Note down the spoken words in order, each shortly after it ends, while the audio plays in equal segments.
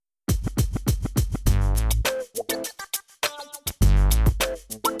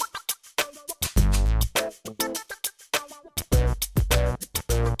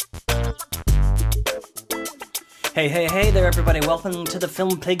Hey there, everybody. Welcome to the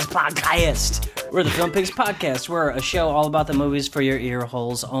Film Pigs Podcast. We're the Film Pigs Podcast. We're a show all about the movies for your ear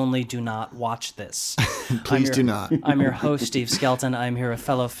holes. Only do not watch this. Please do not. I'm your host, Steve Skelton. I'm here with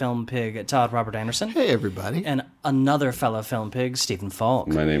fellow film pig, Todd Robert Anderson. Hey, everybody. And another fellow film pig, Stephen Falk.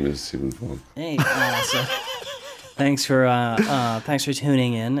 My name is Stephen Falk. Hey, so thanks for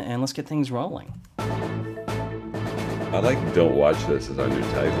tuning in, and let's get things rolling. I like "Don't watch this" as our new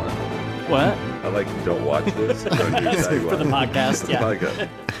tagline. What? I like "Don't watch this" as our new tagline For the podcast, yeah. Podcast.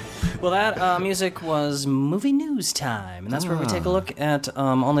 Well, that music was movie news time, and that's where we take a look at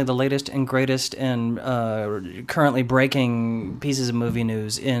only the latest and greatest and currently breaking pieces of movie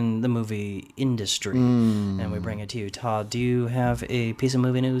news in the movie industry. And we bring it to you. Todd, do you have a piece of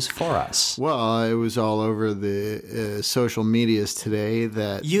movie news for us? Well, it was all over the social medias today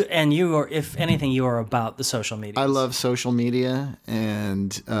that... You are, if anything, you are about the social media. I love social media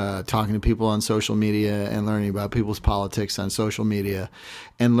and talking to people on social media and learning about people's politics on social media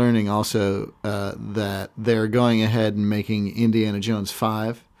and learning also that they're going ahead and making Indiana Jones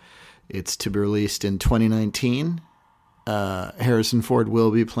 5. It's to be released in 2019. Harrison Ford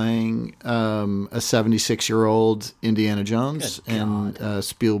will be playing a 76-year-old Indiana Jones, and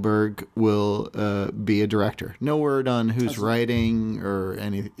Spielberg will be a director. No word on who's writing or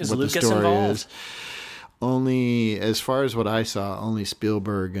what the story involved? is. Only, as far as what I saw, only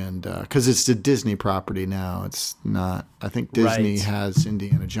Spielberg and... Because it's the Disney property now. It's not... I think Disney has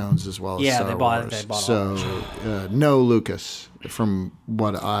Indiana Jones as well as Star Wars. They bought so, no Lucas, from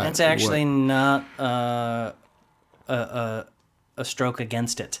what I... That's actually not a stroke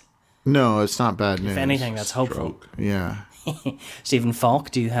against it. No, it's not bad news. If anything, that's hopeful. Yeah. Stephen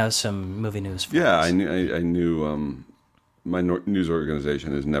Falk, do you have some movie news for us? Yeah, I knew my news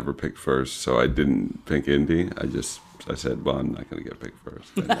organization is never picked first, so I didn't pick Indy. I said, well, I'm not going to get picked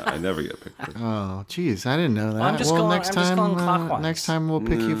first. And I never get picked first. Oh, geez, I didn't know that. I'm just going clockwise. Next time we'll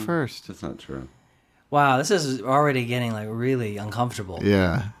pick you first. That's not true. Wow, this is already getting like really uncomfortable.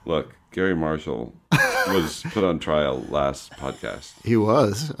 Yeah. Look, Gary Marshall was put on trial last podcast. He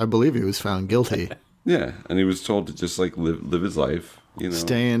was. I believe he was found guilty. Yeah, and he was told to just like live his life. You know,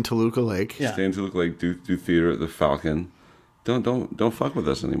 Stay in Toluca Lake. Yeah. Stay in Toluca Lake, do theater at the Falcon. Don't fuck with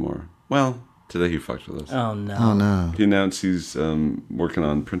us anymore. Well, today he fucked with us. Oh no. Oh, no. He announced he's working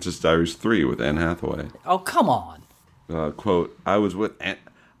on Princess Diaries 3 with Anne Hathaway. Oh, come on. Quote, I was with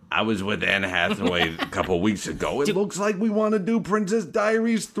Anne Hathaway a couple weeks ago. It looks like we want to do Princess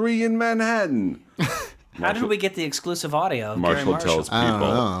Diaries 3 in Manhattan. How did we get the exclusive audio of Gary Marshall Marshall? tells I don't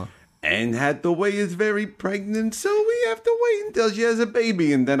people, know. Anne Hathaway is very pregnant, so we have to wait until she has a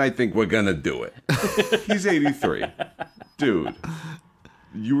baby, and then I think we're going to do it. He's 83. Dude,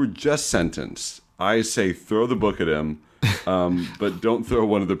 you were just sentenced. I say throw the book at him, but don't throw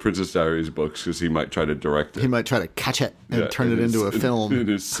one of the Princess Diaries books because he might try to direct it. He might try to catch it and turn it into a film. In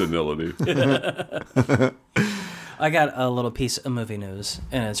his senility. I got a little piece of movie news,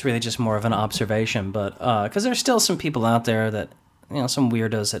 and it's really just more of an observation, but because there's still some people out there that, some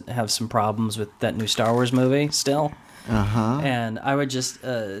weirdos that have some problems with that new Star Wars movie still. And I would just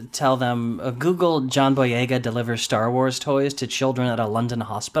tell them, Google John Boyega delivers Star Wars toys to children at a London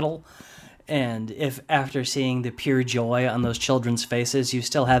hospital. And if after seeing the pure joy on those children's faces, you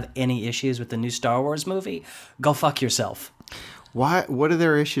still have any issues with the new Star Wars movie, go fuck yourself. Why? What are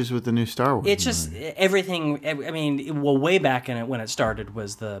their issues with the new Star Wars It's just everything. I mean, well, way back in it when it started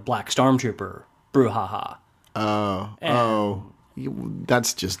was the Black Stormtrooper brouhaha.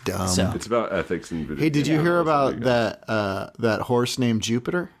 That's just dumb. So- It's about ethics and video. Hey, did you hear about that? that horse named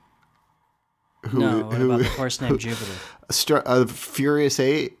Jupiter? What about the horse named Jupiter? Furious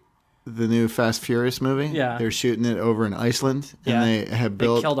 8, the new Fast Furious movie. Yeah. They're shooting it over in Iceland, and they have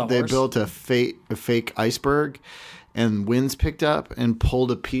built killed a they horse? built a fake iceberg, and winds picked up and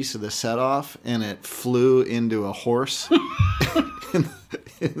pulled a piece of the set off, and it flew into a horse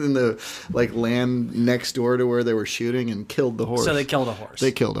in the land next door to where they were shooting and killed the horse. So they killed a horse.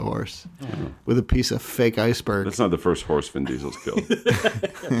 They killed a horse with a piece of fake iceberg. That's not the first horse Vin Diesel's killed.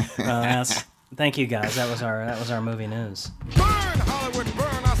 Thank you guys. That was our movie news. Burn, Hollywood,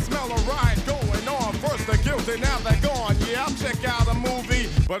 burn. I smell a riot going on. First the guilty, now they're gone. Yeah, I'll check out a movie,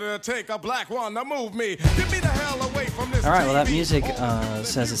 but it'll take a black one to move me. Get me the hell away from this. All right, well, that TV. music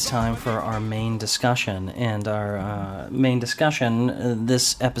says it's time for our main discussion. And our main discussion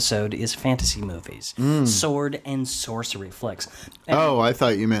this episode is fantasy movies. Sword and sorcery flicks. And I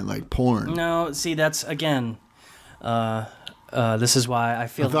thought you meant like porn. no, see, that's, again, This is why I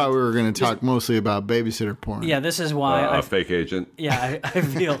feel. I thought we were going to talk mostly about babysitter porn. Yeah, this is why A fake agent. Yeah,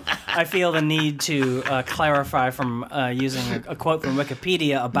 I feel the need to clarify from using a quote from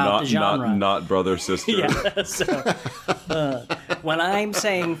Wikipedia about the genre. Not brother sister. Yeah. So when I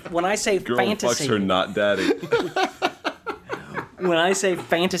say Girl fantasy, fucks her not daddy. when I say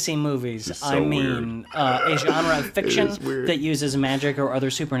fantasy movies, so I mean a genre of fiction weird. that uses magic or other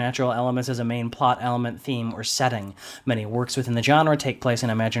supernatural elements as a main plot element, theme, or setting. Many works within the genre take place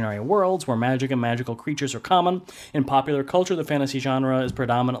in imaginary worlds where magic and magical creatures are common. In popular culture, the fantasy genre is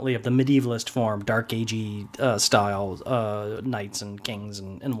predominantly of the medievalist form, dark agey style, knights and kings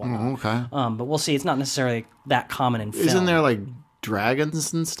and whatnot. Okay. But we'll see, it's not necessarily that common in film. Isn't there like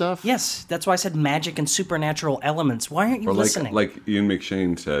dragons and stuff? Yes, that's why I said magic and supernatural elements. Why aren't you Or listening? like Ian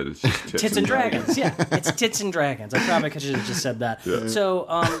McShane said, it's just Tits and dragons. Yeah, it's tits and dragons. I probably should have just said that. Yeah. So,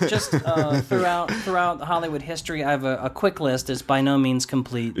 just throughout Hollywood history, I have a quick list. It's by no means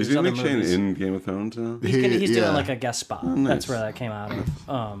complete. Is There's Ian other McShane movies. in Game of Thrones now? He's Yeah. doing like a guest spot. nice. That's where that came out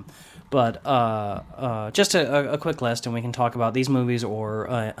of. But just a quick list, and we can talk about these movies or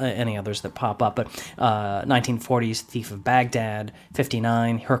any others that pop up. But 1940s Thief of Baghdad,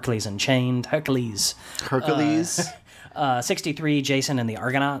 59 Hercules Unchained, Hercules. 63 Jason and the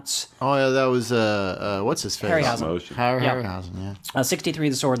Argonauts. Oh yeah, that was what's his face? Harryhausen. Motion. Harryhausen, yeah. 63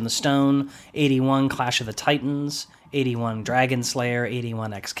 The Sword and the Stone, 81 Clash of the Titans, 81 Dragon Slayer,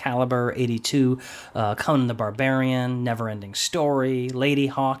 81 Excalibur, 82 Conan the Barbarian, Neverending Story, Lady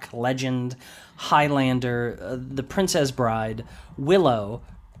Hawk, Legend, Highlander, The Princess Bride, Willow,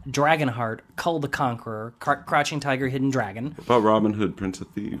 Dragonheart, Kull the Conqueror, Crouching Tiger, Hidden Dragon. What about Robin Hood, Prince of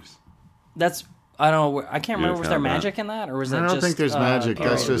Thieves? That's I don't know. I can't remember. Was there count that? magic in that, or was that I don't just? think there's magic. That's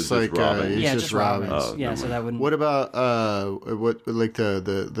it just was just like Robin. he's Yeah, just Robin. Robin. Yeah, never so that wouldn't. What about what like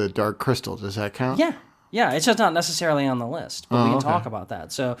the Dark Crystal? Does that count? Yeah, it's just not necessarily on the list, but we can talk about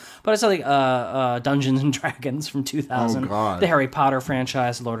that. So, but it's like Dungeons and Dragons from 2000, Oh, God. the Harry Potter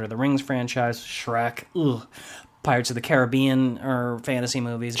franchise, Lord of the Rings franchise, Shrek, Pirates of the Caribbean or fantasy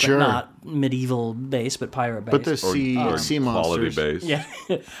movies, but Sure. not medieval based, but pirate based. But the sea Quality monsters. base. Yeah,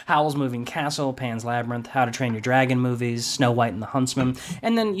 Howl's Moving Castle, Pan's Labyrinth, How to Train Your Dragon movies, Snow White and the Huntsman,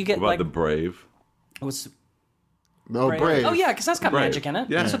 and then you get What about like the Brave? what's Oh, Brave. Oh yeah, because that's got Brave. magic in it.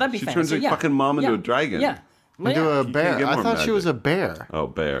 Yeah. So that'd be She fantasy. turns her yeah. fucking mom into Yeah. a dragon. Yeah. Well, Into yeah. a bear. get I more thought she magic. was a bear. Oh,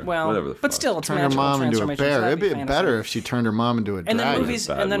 bear. Well, whatever the fuck. but still, it's Turn her magical mom into a transformation, so bear. that'd It'd be fantasy. better if she turned her mom into a And then dragon. movies,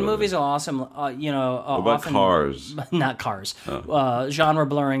 Bad and then movie. movies are awesome. What about Often, Cars? Not Cars. Oh. Genre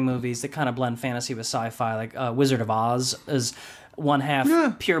blurring movies that kind of blend fantasy with sci-fi, like Wizard of Oz is one half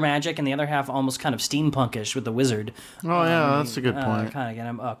pure magic and the other half almost kind of steampunkish with the wizard. Oh yeah, that's a good point. Kind of get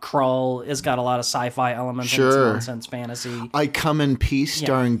him. Krull has got a lot of sci-fi elements in Sure. its nonsense fantasy. I Come in Peace,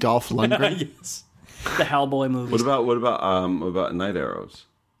 starring Dolph Lundgren. Yes. The Hellboy movies. What about Night Arrows?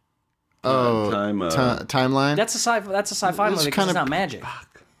 Timeline. That's a sci-fi movie because kinda- it's not magic.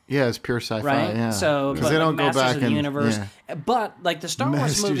 Yeah, it's pure sci-fi. Right, Yeah. so 'Cause but they like don't go Masters back of the and Universe, yeah. but like the Star Wars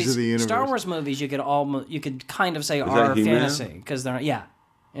Masters movies, of the Universe. Star Wars movies, you could kind of say that are He-Man? fantasy because they're yeah,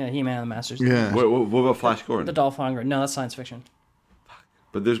 He-Man and the Masters. Yeah. What about Flash Gordon? The Dolph Lundgren. No, that's science fiction.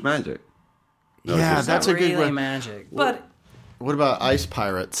 But there's magic. Yeah, it's that's Not a good really one. magic, but What about Ice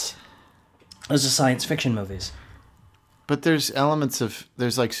Pirates? those are science fiction movies. But there's elements of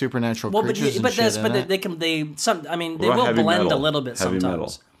there's like supernatural Well, but creatures and but shit that's in but it. they can they some. I mean, they What about will heavy blend metal? a little bit Heavy sometimes.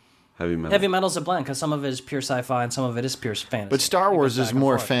 metal. Heavy metal. Heavy metal's a blend because some of it is pure sci-fi and some of it is pure fantasy. But Star It goes Wars back is and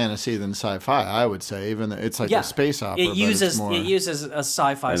more forth. fantasy than sci-fi, I would say. Even though it's like a space opera. It but uses it's more... it uses a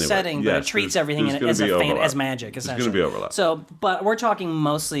sci-fi Anyway, setting, but yes, it treats there's everything in it gonna as be overlap. as magic. There's Essentially, gonna be overlap. So, but we're talking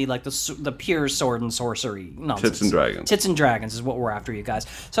mostly like the pure sword and sorcery nonsense. Tits and dragons. Tits and dragons is what we're after, you guys.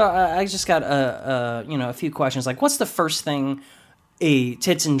 So I just got a few questions. Like, what's the first thing a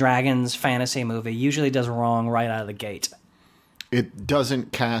tits and dragons fantasy movie usually does wrong right out of the gate? It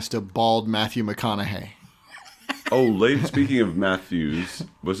doesn't cast a bald Matthew McConaughey. Speaking of Matthews,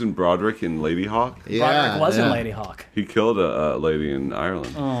 wasn't Broderick in Lady Hawk? Broderick was in Lady Hawk. He killed a lady in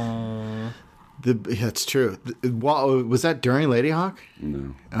Ireland. That's true. Was that during Lady Hawk?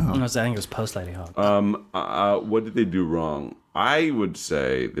 No. I think it was post Lady Hawk. What did they do wrong? I would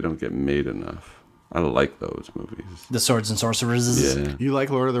say they don't get made enough. I like those movies. The Swords and Sorcerers. Yeah. You like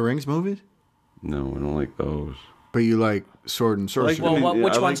Lord of the Rings movies? No, I don't like those. But you like Sword and Sorcery. Well, I mean,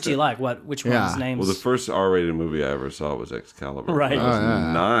 which I ones like do you the- like? Which ones' names? Well, the first R-rated movie I ever saw was Excalibur. Right. I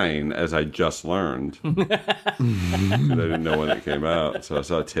was 9, as I just learned. 'Cause I didn't know when it came out, so I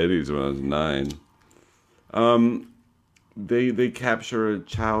saw titties when I was 9. They capture a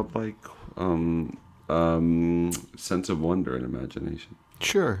childlike sense of wonder and imagination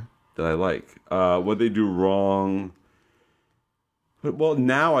Sure. that I like. What they do wrong, Well,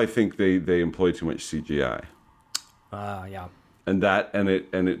 now I think they employ too much CGI. Yeah. And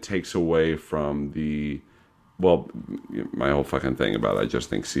it takes away from the, well, my whole fucking thing about it, I just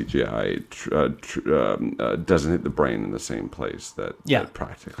think CGI doesn't hit the brain in the same place that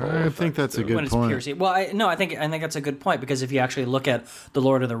practical. I think that's a good point. I think that's a good point, because if you actually look at the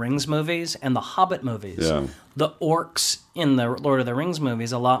Lord of the Rings movies and the Hobbit movies, the orcs in the Lord of the Rings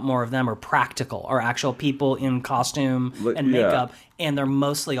movies, a lot more of them are practical, are actual people in costume and makeup, and they're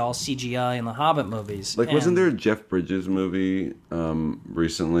mostly all CGI in the Hobbit movies. Wasn't there a Jeff Bridges movie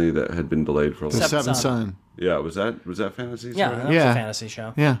recently that had been delayed for a long time? The Seventh Son. Yeah, was that fantasy? Yeah, that was a fantasy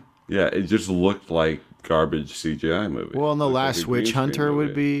show. Yeah. Yeah, it just looked like garbage CGI movie. Well, and The Last Witch Hunter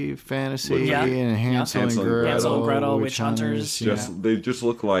would be fantasy, and Hansel and Gretel, Witch Hunters. They just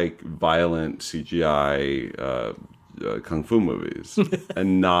look like violent CGI kung fu movies,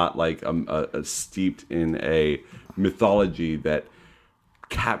 and not like steeped in a mythology that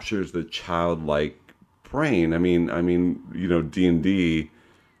captures the childlike brain. I mean, D&D.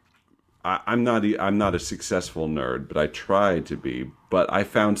 I'm not a successful nerd, but I try to be. But I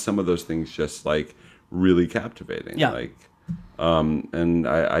found some of those things just like really captivating. Yeah. And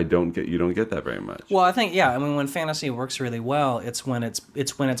you don't get that very much. Well, I think when fantasy works really well, it's when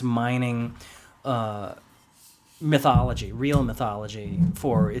it's mining mythology, real mythology,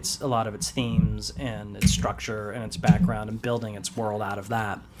 for a lot of its themes and its structure and its background, and building its world out of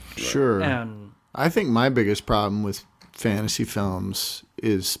that. Sure. And I think my biggest problem with fantasy films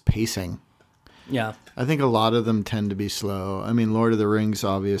is pacing. Yeah. I think a lot of them tend to be slow. I mean, Lord of the Rings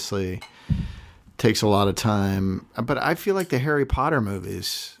obviously takes a lot of time, but I feel like the Harry Potter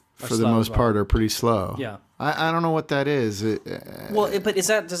movies, for the most part, are pretty slow. Yeah. I don't know what that is. But does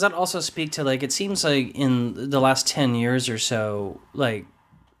that also speak to, like, it seems like in the last 10 years or so, like,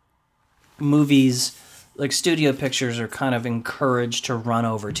 movies, like studio pictures, are kind of encouraged to run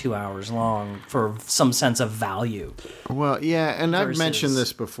over 2 hours long for some sense of value. Well, yeah, and I've mentioned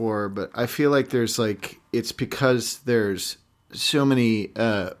this before, but I feel like it's because there's so many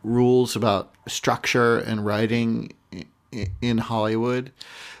rules about structure and writing in Hollywood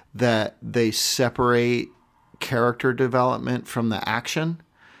that they separate character development from the action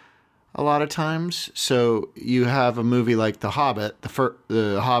a lot of times. So you have a movie like The Hobbit,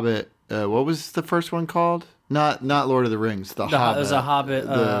 the Hobbit. What was the first one called? Not Lord of the Rings. The Hobbit. It was a Hobbit.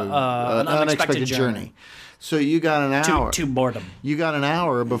 An unexpected journey. So you got an hour. To boredom. You got an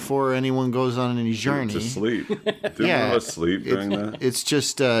hour before anyone goes on any journey. To sleep. Did you go to sleep during that? It's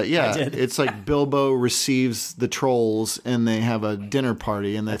just, it's like Bilbo receives the trolls and they have a dinner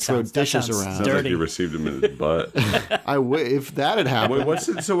party and they throw dishes around. Sounds like he received him in his butt. If that had happened. What's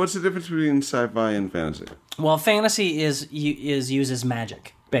the difference between sci-fi and fantasy? Well, fantasy uses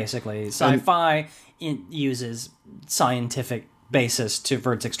magic, basically. Sci-fi uses scientific basis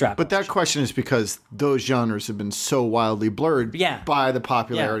for its extrapolation. But that question is because those genres have been so wildly blurred by the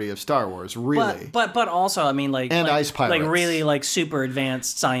popularity of Star Wars, really. But also, I mean, Ice Pirates. Like really super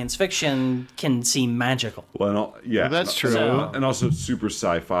advanced science fiction can seem magical. Well, that's true. And also super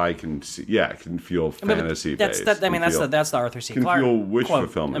sci-fi can feel fantasy based. That's the Arthur C. Clarke feel wish quote.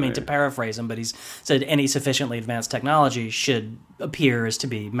 fulfillment. I mean, to paraphrase him, but he's said any sufficiently advanced technology should appear as to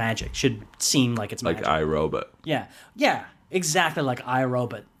be magic, should seem like it's magic. Like iRobot. Yeah. Exactly like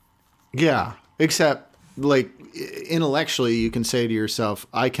iRobot. Yeah, except like intellectually you can say to yourself,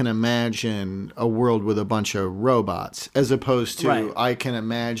 I can imagine a world with a bunch of robots, as opposed to I can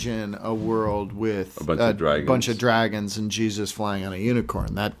imagine a world with a bunch of dragons and Jesus flying on a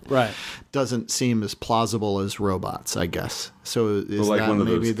unicorn. That doesn't seem as plausible as robots, I guess. So is like that one of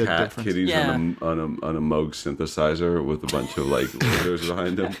maybe those the cat difference? kitties on a Moog synthesizer with a bunch of like leaders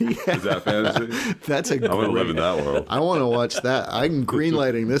behind them? Is that fantasy? That's I want to live in that world. I want to watch that. I'm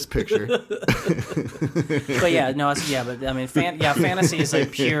greenlighting this picture. But I mean, fantasy is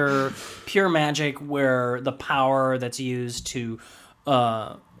like pure magic, where the power that's used to,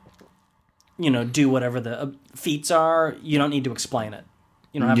 do whatever the feats are. You don't need to explain it.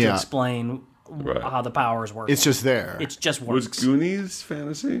 You don't have to explain how the powers work. It's just there. It just works. Was Goonies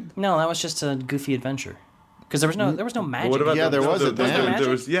fantasy? No, that was just a goofy adventure. Because there was no magic. What about there was at the end.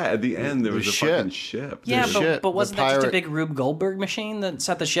 At the end there was a fucking ship. Yeah, but wasn't that just a big Rube Goldberg machine that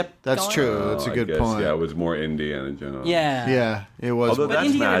set the ship That's going? true. That's a good point. Yeah, it was more Indiana Jones. Yeah, it was. Although but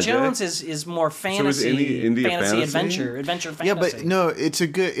Indiana Jones is more fantasy, fantasy adventure fantasy. Yeah, but no, it's a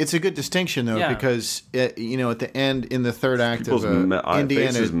good distinction though, because at the end in the third act People's of Indiana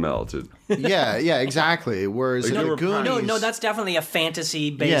faces melted. Yeah, exactly. Whereas Like, in they the were Goonies, No, that's definitely a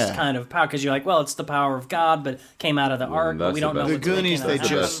fantasy-based kind of power, because you're like, well, it's the power of God, but came out of the ark, but that's we the don't know best. what's The Goonies, making they it That's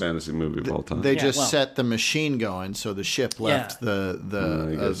the happen. best fantasy movie of all time. they Yeah, just well. set the machine going, so the ship left I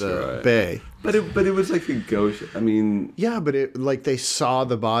guess the you're right. bay. But it was like a ghost. I mean, Yeah, but they saw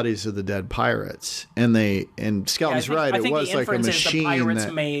the bodies of the dead pirates, and Skelton's I right. think It was the like a inference is machine the pirates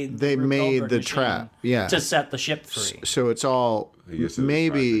that made they Rube made Goldberg the machine trap. Yeah, to set the ship free. so it's all I guess it was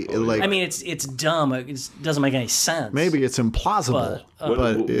maybe practical, like yeah. I mean, it's dumb. It doesn't make any sense. maybe it's implausible,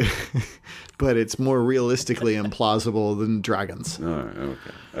 But, but it's more realistically implausible than dragons. all right,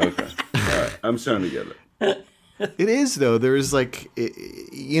 okay. All right, I'm starting to get it. It is though. There's like,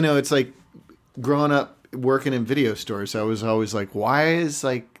 it's like growing up working in video stores. I was always like, why is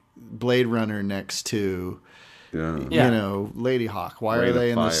like Blade Runner next to Yeah. Lady Hawk? Why Rain are of they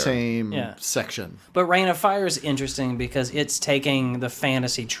in the Fire. same Yeah. section? But Reign of Fire is interesting because it's taking the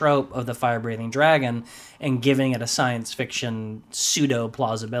fantasy trope of the fire-breathing dragon and giving it a science fiction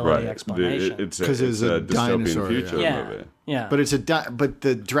pseudo-plausibility explanation. It's 'Cause a, it was a dystopian dinosaur, future yeah, movie. yeah. But it's but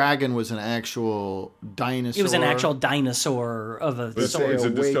the dragon was an actual dinosaur. it was an actual dinosaur of a But sort. it's a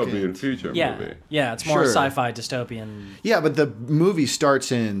awakened. dystopian future Yeah, movie. yeah. It's more Sure. sci-fi dystopian. Yeah, but the movie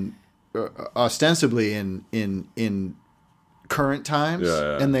starts in ostensibly in current times, Yeah,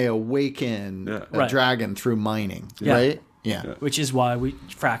 yeah. and they awaken Yeah. a Right. dragon through mining, Yeah. right? Yeah. Which is why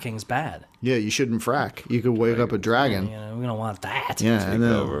fracking's bad. Yeah, you shouldn't frack. You could wake up a dragon. You know, we don't want that. Yeah, and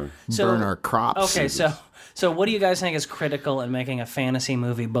then over. burn our crops. Okay, so what do you guys think is critical in making a fantasy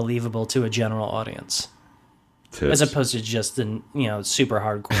movie believable to a general audience, Tits. as opposed to just the super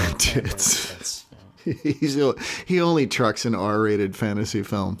hardcore Tits. He only trucks in R-rated fantasy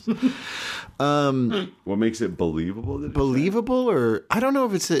films. What makes it believable? Did you say? Believable, or I don't know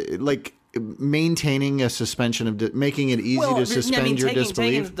if it's like maintaining a suspension of making it easy to suspend your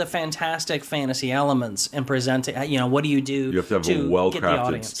disbelief. taking the fantastic fantasy elements and presenting. What do you do? You have to have a get the well-crafted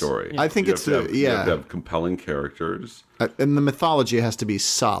audience? story. I think You it's have to have, yeah. You have to have compelling characters. And the mythology has to be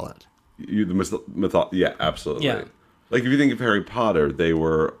solid. Yeah, absolutely. Yeah. Like if you think of Harry Potter, they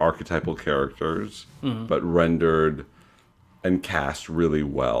were archetypal characters, Mm-hmm. but rendered and cast really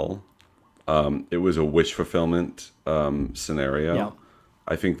well. It was a wish fulfillment scenario. Yeah.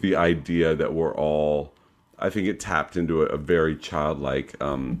 I think the idea that I think it tapped into a very childlike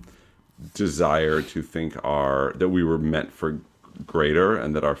desire to think that we were meant for greater,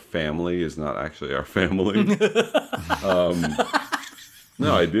 and that our family is not actually our family.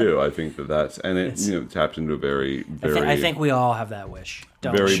 No, I do. I think that's, and it tapped into a very, very, I think we all have that wish.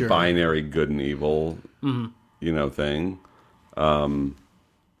 Don't very we? Sure. binary good and evil, thing. And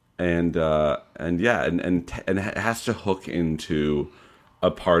it has to hook into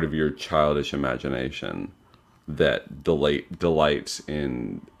a part of your childish imagination that delights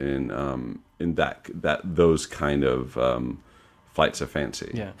in those kind of flights of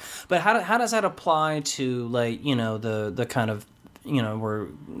fancy. Yeah, but how does that apply to the kind of we're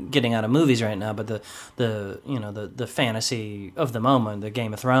getting out of movies right now, but the fantasy of the moment, the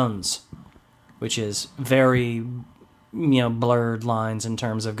Game of Thrones, which is very blurred lines in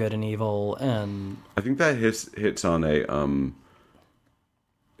terms of good and evil, and I think that hits on a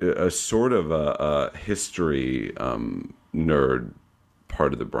sort of a history nerd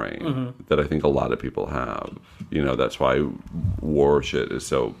part of the brain that I think a lot of people have. That's why war shit is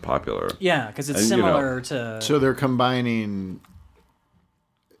so popular. yeah, because it's And, similar to So they're combining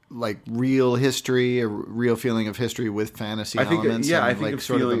like real history, a real feeling of history with fantasy I think, elements. yeah, and, I think like, a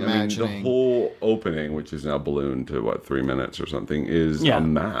sort feeling. of I mean, imagining. the whole opening, which is now ballooned to 3 minutes or something, is Yeah. a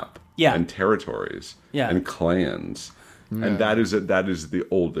map, Yeah. and territories, Yeah. and clans, and that is the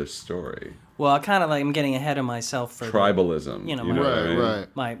oldest story. Well, I kind of I'm getting ahead of myself for Tribalism, You know, what I mean?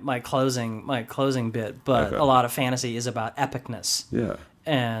 right. my closing bit, but Okay. a lot of fantasy is about epicness Yeah,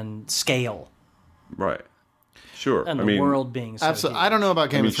 and scale right. Sure. and I the mean, world being so Absolutely. huge. I don't know about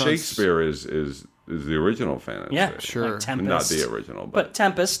Game I mean, of Thrones. Shakespeare is the original fantasy. Yeah, Sure. like Tempest. Not the original, But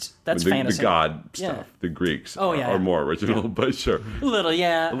Tempest, that's fantasy. The god Yeah. stuff. The Greeks Oh, yeah. are more original, but sure. A little,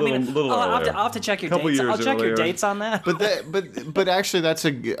 yeah. little I'll earlier. have to check your Couple dates. I'll years check your earlier. dates on that. But actually, that's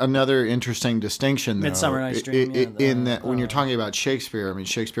another interesting distinction. Though, Midsummer Night's Dream, yeah, in that when you're talking about Shakespeare, I mean,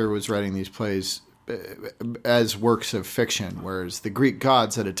 Shakespeare was writing these plays as works of fiction, whereas the Greek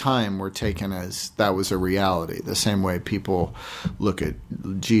gods at a time were taken as that was a reality. The same way people look at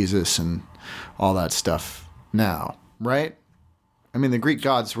Jesus and all that stuff now, right? I mean, the Greek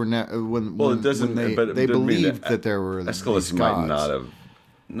gods were It doesn't. when but they it doesn't mean believed that there were Aeschylus these might gods. not have.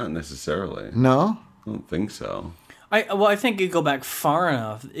 Not necessarily. No. I don't think so. I think you go back far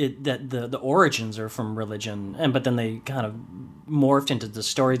enough that the origins are from religion, but then they kind of morphed into the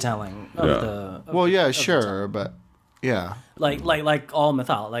storytelling of the. Sure, but yeah, like all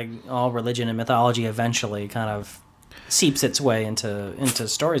all religion and mythology eventually kind of seeps its way into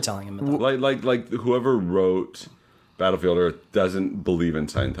storytelling and mythology. Like whoever wrote Battlefield Earth doesn't believe in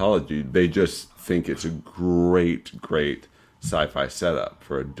Scientology. They just think it's a great sci-fi setup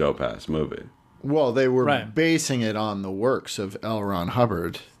for a dope-ass movie. Well, they were basing it on the works of L. Ron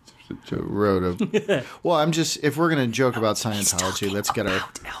Hubbard, who wrote a. Well, if we're gonna joke about Scientology, let's get our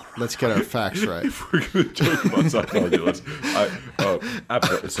facts right. If we're gonna joke about Scientology,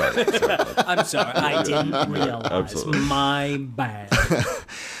 sorry. I'm sorry, I didn't realize. Absolutely. My bad.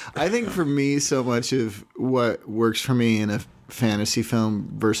 I think for me, so much of what works for me in a fantasy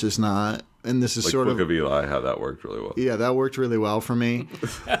film versus not. And this is Like sort Book of Eli, how that worked really well. Yeah, that worked really well for me.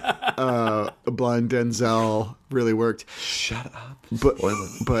 Blind Denzel really worked. Shut up.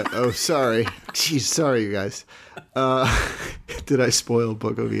 But oh, sorry. Jeez, sorry, you guys. Did I spoil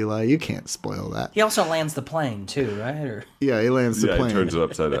Book of Eli? You can't spoil that. He also lands the plane too, right? Yeah, he lands the plane. It turns it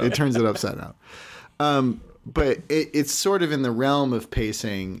upside down. It turns it upside down. But it's sort of in the realm of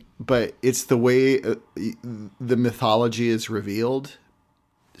pacing, but it's the way the mythology is revealed.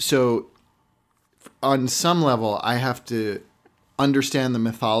 So on some level, I have to understand the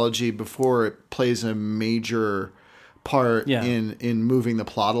mythology before it plays a major part in moving the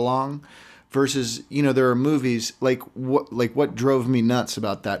plot along. Versus, there are movies like what drove me nuts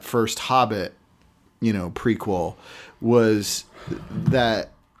about that first Hobbit, prequel was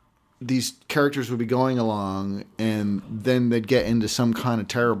that these characters would be going along and then they'd get into some kind of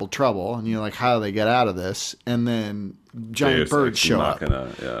terrible trouble and you're like, how do they get out of this? And then giant birds show up.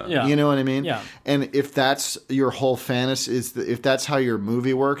 Yeah. You know what I mean? Yeah. And if that's your whole fantasy, if that's how your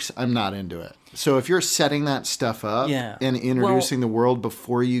movie works, I'm not into it. So if you're setting that stuff up and introducing the world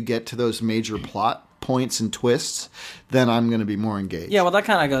before you get to those major plot points and twists, then I'm going to be more engaged. Yeah, well, that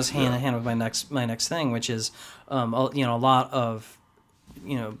kind of goes hand in hand with my next thing, which is a lot of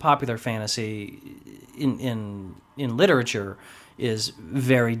popular fantasy in literature is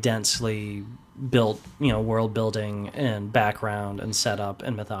very densely built, world building and background and setup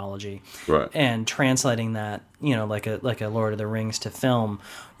and mythology. Right. And translating that, like a Lord of the Rings to film,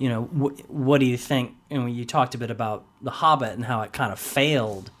 what do you think? And you talked a bit about The Hobbit and how it kind of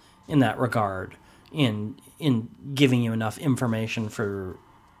failed in that regard in giving you enough information for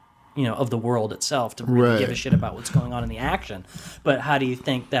of the world itself to really give a shit about what's going on in the action. But how do you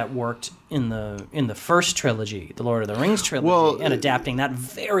think that worked in the first trilogy, the Lord of the Rings trilogy, and adapting that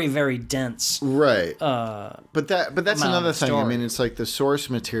very, very dense but that's another thing. Story. I mean, it's like the source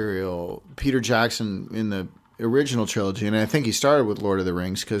material. Peter Jackson in the original trilogy, and I think he started with Lord of the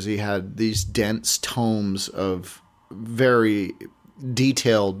Rings because he had these dense tomes of very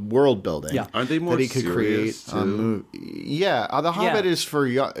detailed world building. Yeah. Aren't they more that he could create too? Yeah, The Hobbit is for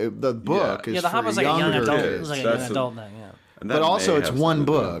the book. Yeah, is The for Hobbit's like a young adult. kids. It was like a That's young adult thing. Yeah. But also, it's one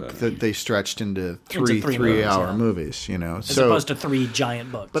book that they stretched into three-hour movies. As opposed to 3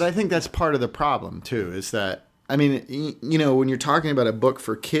 giant books. But I think that's part of the problem too. Is that when you're talking about a book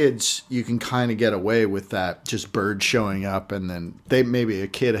for kids, you can kind of get away with that, just birds showing up, and then maybe a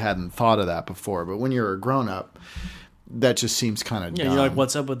kid hadn't thought of that before. But when you're a grown-up, that just seems kind of dumb. You're like,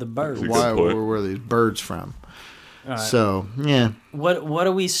 what's up with the birds? Where are these birds from? Right. So yeah. What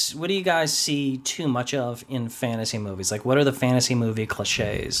do you guys see too much of in fantasy movies? Like, what are the fantasy movie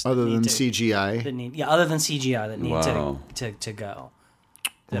cliches other than CGI? Other than CGI that need to go.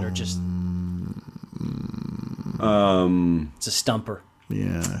 That are just it's a stumper.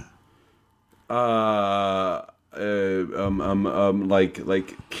 Yeah.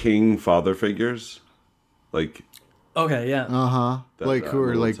 Like king father figures, like. Okay, yeah. Like who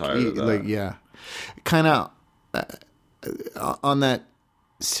are kind of on that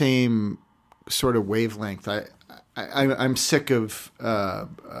same sort of wavelength. I'm sick of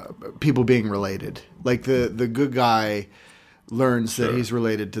people being related. Like the good guy learns that he's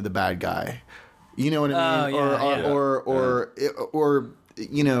related to the bad guy. You know what I mean? Or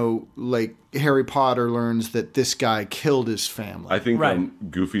like Harry Potter learns that this guy killed his family. I think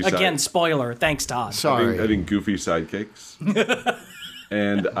Goofy again, spoiler. Thanks, Todd. Sorry. I think Goofy sidekicks.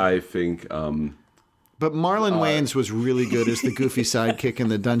 And I think but Marlon Wayans was really good as the Goofy sidekick in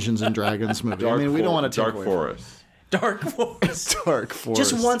the Dungeons and Dragons movie. We don't want to take Dark Forest. Dark Forest. Dark Forest.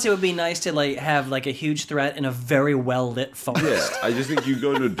 Just once it would be nice to have a huge threat in a very well lit forest. Yeah, I just think you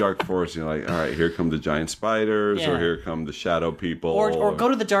go to a dark forest and you're like, all right, here come the giant spiders, or here come the shadow people. Or go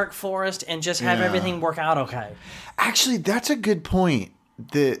to the dark forest and just have everything work out okay. Actually, that's a good point.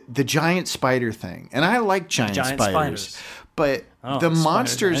 the giant spider thing, and I like giant spiders. But the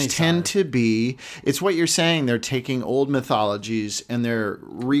monsters tend to be, it's what you're saying, they're taking old mythologies and they're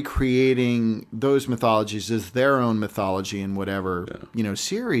recreating those mythologies as their own mythology in whatever,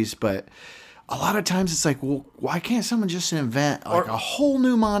 series. But a lot of times it's like, well, why can't someone just invent a whole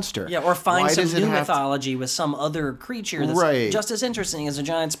new monster? Yeah, or find some new mythology with some other creature that's just as interesting as a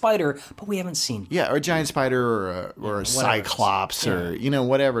giant spider, but we haven't seen. Yeah, or a giant spider or a cyclops or,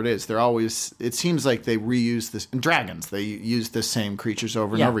 whatever it is. They're always, it seems like they reuse this. And dragons, they use the same creatures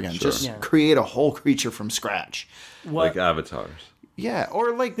over and over again. Sure. Just create a whole creature from scratch. Like avatars. Yeah,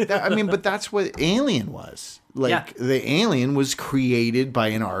 or like that. I mean, but that's what Alien was. Like the alien was created by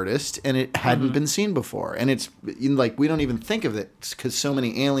an artist and it hadn't been seen before. And it's like we don't even think of it because so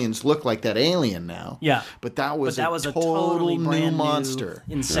many aliens look like that alien now. Yeah. But that was a totally brand new monster.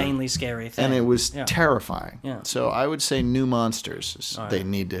 Insanely scary thing. And it was terrifying. Yeah. So I would say new monsters. Right. They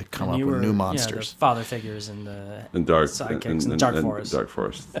need to come up with new monsters. Yeah, the father figures and the sidekicks and Dark Forest. Dark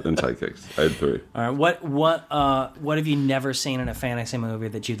Forest and sidekicks. I had 3. All right. What have you never seen in a fantasy movie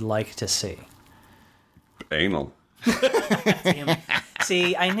that you'd like to see? Anal.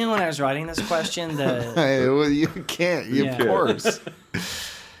 See, I knew when I was writing this question that well, you can't. Of course.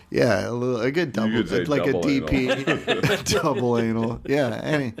 Yeah, a good double, like a DP, double anal.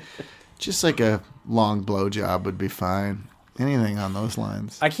 Yeah, just like a long blowjob would be fine. Anything on those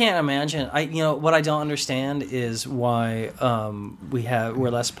lines. I can't imagine. What I don't understand is why we're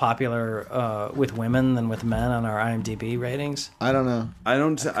less popular with women than with men on our IMDb ratings. I don't know. I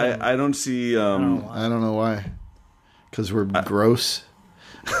don't see. I don't know why. Because we're gross.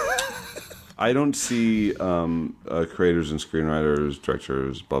 I don't see creators and screenwriters,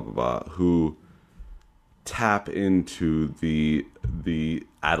 directors, blah blah blah, who tap into the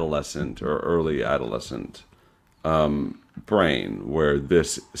adolescent or early adolescent brain, where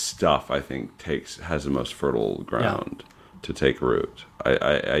this stuff I think has the most fertile ground to take root.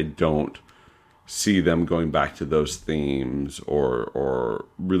 I don't see them going back to those themes or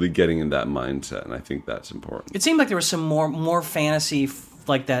really getting in that mindset, and I think that's important. It seemed like there was some more fantasy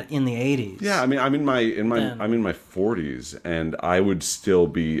like that in the 80s. Yeah, I mean, I'm in my 40s, and I would still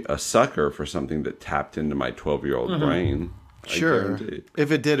be a sucker for something that tapped into my 12-year-old brain. Sure,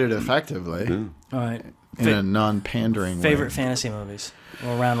 if it did it effectively. Yeah. All right. In a non-pandering way. Favorite fantasy movies?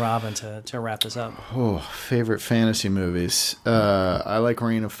 Well, round robin to wrap this up. Oh, favorite fantasy movies. I like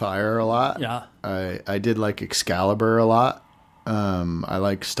Reign of Fire a lot. Yeah. I did like Excalibur a lot. I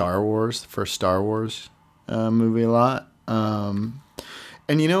like Star Wars, the first Star Wars movie a lot. And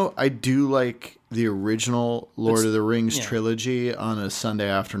I do like the original Lord of the Rings trilogy on a Sunday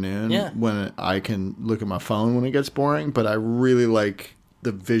afternoon when I can look at my phone when it gets boring, but I really like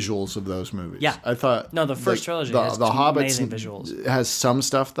the visuals of those movies. Yeah. I thought the first trilogy has the Hobbits amazing visuals. Has some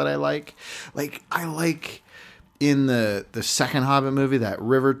stuff that I like. Like I like in the second Hobbit movie that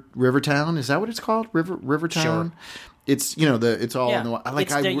Rivertown, is that what it's called? Rivertown? Sure. It's it's all in the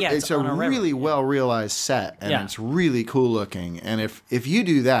it's a really well realized set and it's really cool looking. And if you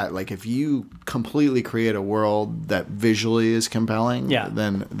do that, like if you completely create a world that visually is compelling,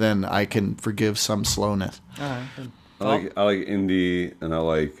 then I can forgive some slowness. All right. I like indie, and I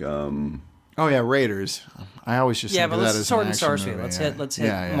like. Raiders. I always just think of that as sword an and action sorcery. movie. Let's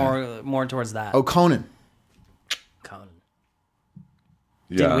hit more towards that. Oh, Conan.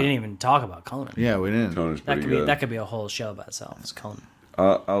 Yeah. We didn't even talk about Conan. Yeah, we didn't. Conan's pretty good. That could be a whole show by itself. It's Conan.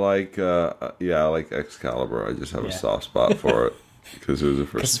 I like Excalibur. I just have a soft spot for it because it was the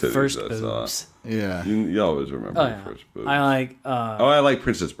first titties I saw. Yeah, you always remember the first boobs. I like. I like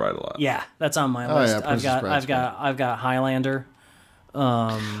Princess Bride a lot. Yeah, that's on my list. Yeah, I've got Highlander.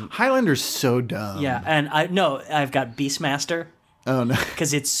 Highlander's so dumb. Yeah, and I've got Beastmaster. Oh no,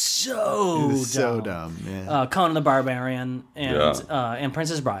 because it's so dumb. Yeah. Conan the Barbarian and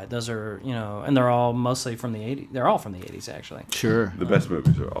Princess Bride. Those are and they're all mostly from the 80s. They're all from the 80s actually. Sure. The best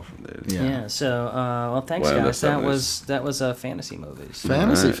movies are all from the 80s. Yeah. So thanks guys. That was fantasy movies.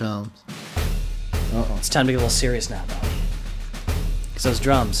 Fantasy films. It's time to get a little serious now though. Because those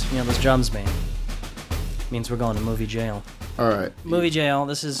drums, those drums means we're going to movie jail. All right. Movie jail.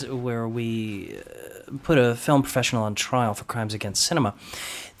 This is where we put a film professional on trial for crimes against cinema.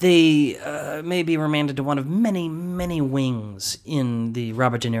 They may be remanded to one of many, many wings in the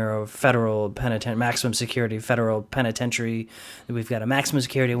Robert De Niro maximum security federal penitentiary. We've got a maximum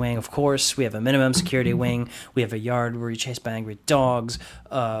security wing, of course. We have a minimum security wing. We have a yard where you chase by angry dogs.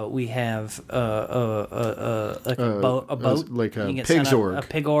 We have a boat. Like a pig's org. A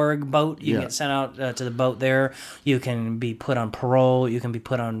pig org boat. You can get sent out to the boat there. You can be put put on parole. You can be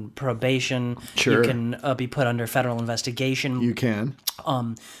put on probation. Sure. You can be put under federal investigation. You can.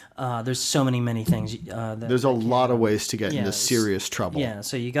 There's so many things. There's a lot of ways to get into serious trouble. Yeah,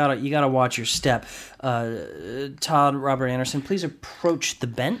 so you gotta watch your step. Todd, Robert Anderson, please approach the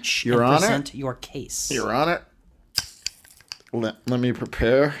bench and present your case. You're on it. Let me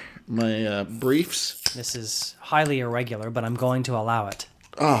prepare my briefs. This is highly irregular, but I'm going to allow it.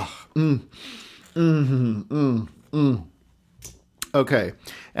 Okay,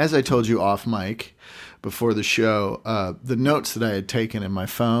 as I told you off mic before the show, the notes that I had taken in my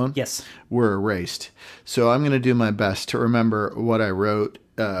phone were erased. So I'm going to do my best to remember what I wrote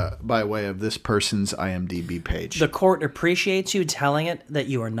by way of this person's IMDb page. The court appreciates you telling it that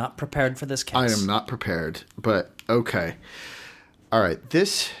you are not prepared for this case. I am not prepared, but okay. All right,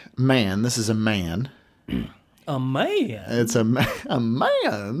 this is a man. A man? It's a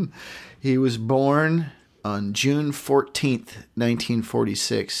man. He was born on June 14th,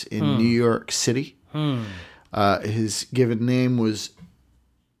 1946 in New York City. His given name was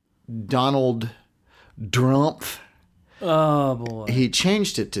Donald Trump. Oh, boy. He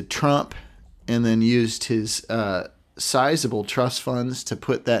changed it to Trump and then used his sizable trust funds to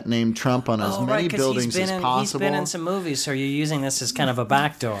put that name Trump on as many buildings as possible. He's been in some movies, so you're using this as kind of a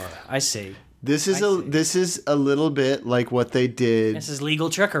backdoor. I see. This is a little bit like what they did. This is legal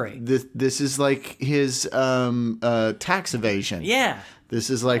trickery. This is like his tax evasion. Yeah.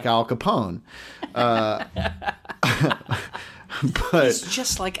 This is like Al Capone. But he's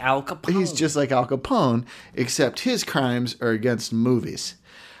just like Al Capone. He's just like Al Capone, except his crimes are against movies.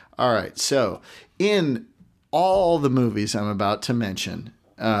 All right, so in all the movies I'm about to mention,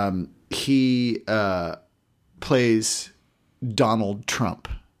 he plays Donald Trump.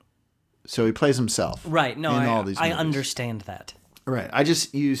 So he plays himself. Right. No, all these I movies. understand that. Right.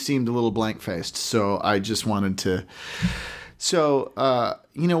 You seemed a little blank-faced, so I just wanted to... So,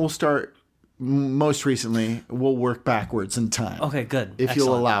 we'll start most recently. We'll work backwards in time. Okay, good. If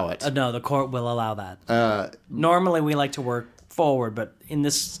you'll allow it. No, the court will allow that. Normally we like to work forward, but in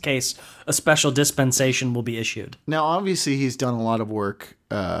this case, a special dispensation will be issued. Now, obviously, he's done a lot of work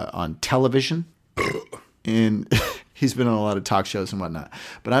on television, and he's been on a lot of talk shows and whatnot.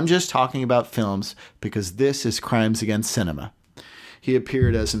 But I'm just talking about films because this is Crimes Against Cinema. He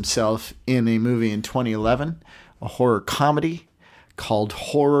appeared as himself in a movie in 2011, a horror comedy called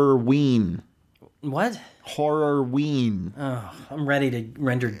Horrorween. What? Horrorween. Oh, I'm ready to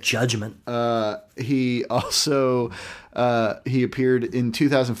render judgment. He also he appeared in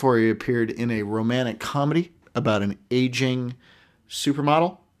 2004. He appeared in a romantic comedy about an aging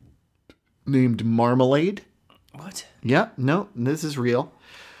supermodel named Marmalade. What? Yeah, no, this is real.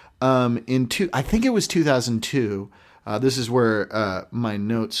 I think it was 2002. This is where my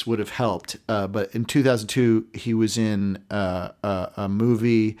notes would have helped. But in 2002, he was in a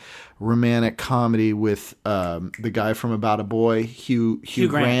movie, romantic comedy with the guy from About a Boy, Hugh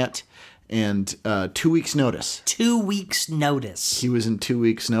Grant, and 2 Weeks' Notice. 2 Weeks' Notice. He was in 2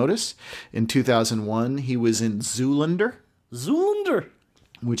 Weeks' Notice. In 2001, he was in Zoolander. Zoolander.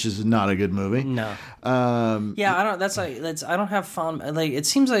 Which is not a good movie. No. Yeah, I don't. I don't have fun. Like, it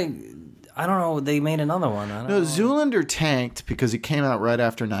seems like, I don't know. They made another one. Zoolander tanked because it came out right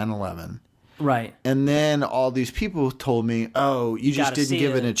after 9/11. Right. And then all these people told me, "Oh, you just didn't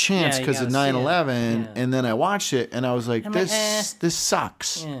give it a chance because of 9/11." Yeah. And then I watched it and I was like, "This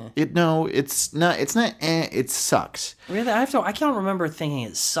sucks." Yeah. It's not. It sucks. Really, I can't remember thinking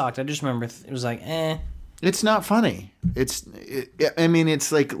it sucked. I just remember it was like, eh. It's not funny. It's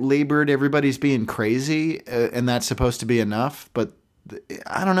like labored. Everybody's being crazy, and that's supposed to be enough. But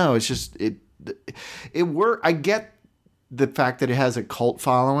I don't know. It's just it work. I get the fact that it has a cult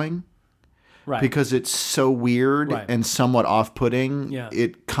following, right? Because it's so weird and somewhat off-putting. Yeah.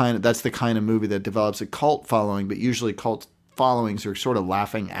 That's the kind of movie that develops a cult following. But usually, cult followings are sort of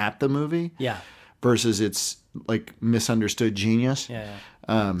laughing at the movie. Yeah. Versus it's like misunderstood genius. Yeah.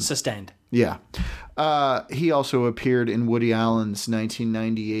 Sustained. Yeah. He also appeared in Woody Allen's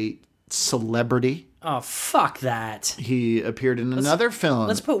 1998 Celebrity. Oh, fuck that. He appeared in another film.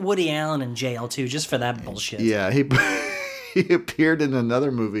 Let's put Woody Allen in jail, too, just for that bullshit. Yeah, he appeared in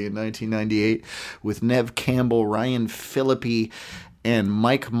another movie in 1998 with Nev Campbell, Ryan Phillippe, and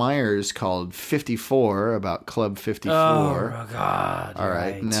Mike Myers called 54, about Club 54. Oh, God. All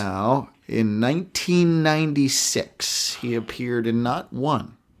right. Now, in 1996, he appeared in not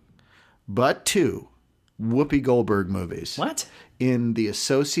one, but two Whoopi Goldberg movies. What? In The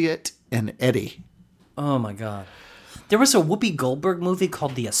Associate and Eddie. Oh, my God. There was a Whoopi Goldberg movie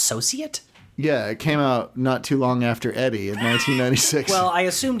called The Associate? Yeah, it came out not too long after Eddie in 1996. Well, I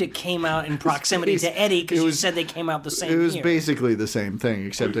assumed it came out in proximity to Eddie because you said they came out the same year. It was basically the same thing,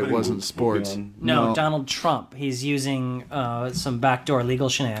 except it wasn't sports. No, Donald Trump. He's using some backdoor legal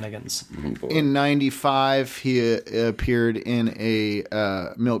shenanigans. In 95, he appeared in a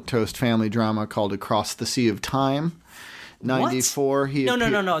milquetoast family drama called Across the Sea of Time. 94, he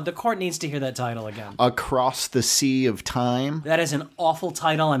No. The court needs to hear that title again. Across the Sea of Time. That is an awful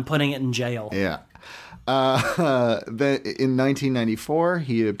title. I'm putting it in jail. Yeah. In 1994,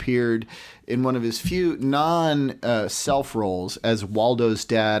 he appeared in one of his few non-self roles as Waldo's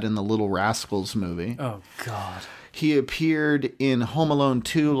dad in the Little Rascals movie. Oh, God. He appeared in Home Alone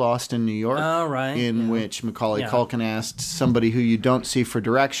 2, Lost in New York, in which Macaulay Culkin asked somebody who you don't see for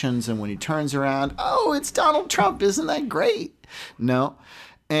directions, and when he turns around, oh, it's Donald Trump, isn't that great? No.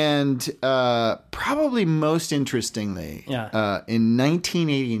 And probably most interestingly, in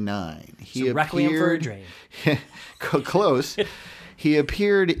 1989, he appeared... Requiem for a Dream. Close. He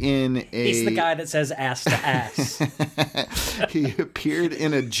appeared in a... He's the guy that says ass to ass. He appeared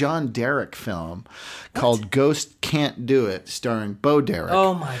in a John Derek film called Ghost Can't Do It, starring Bo Derek.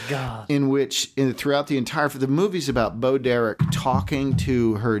 Oh, my God. In which, throughout the entire... The movie's about Bo Derek talking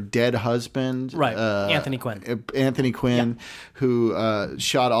to her dead husband. Right, Anthony Quinn. Who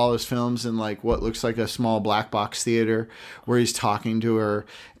shot all his films in like what looks like a small black box theater where he's talking to her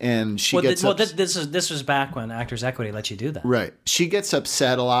and she gets... This was back when Actors Equity let you do that. Right. She gets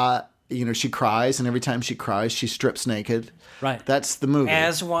upset a lot. You know, she cries, and every time she cries, she strips naked. Right. That's the movie.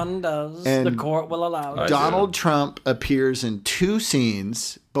 As one does. And the court will allow it. Donald Trump appears in two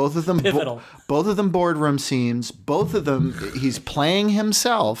scenes, both of them pivotal. Both of them boardroom scenes. Both of them, he's playing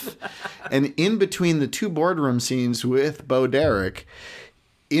himself. And in between the two boardroom scenes with Bo Derek,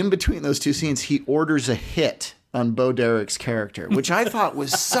 in between those two scenes, he orders a hit on Bo Derek's character, which I thought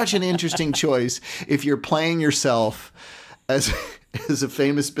was such an interesting choice if you're playing yourself as a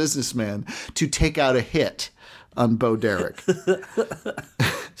famous businessman to take out a hit on Bo Derek.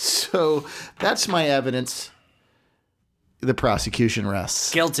 So that's my evidence. The prosecution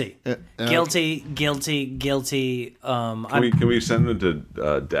rests. Guilty. Guilty. Can we send him to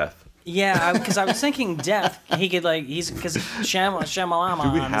death? Yeah, because I was thinking death. He could because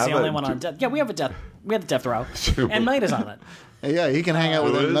Shyamalama is the only one on death. Yeah, we have a death. We have the death row. M. Night is on it. Yeah, he can hang out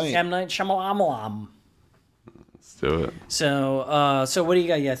with M. Night. M. Night Shyamalan. Let's do it. So what do you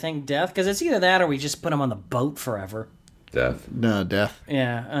got? You think death? Because it's either that or we just put him on the boat forever. Death. No, death.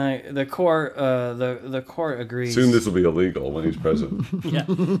 Yeah, the court agrees. Soon this will be illegal when he's president. Yeah.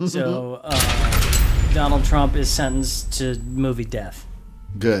 So Donald Trump is sentenced to movie death.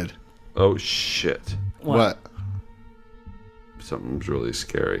 Good. Oh shit! What? Something's really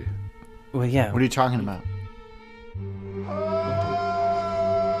scary. Well, yeah. What are you talking about?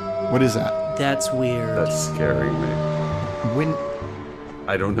 What is that? That's weird. That's scaring me. When?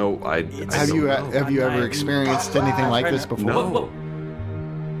 I don't know. Have you ever experienced anything like this before? No.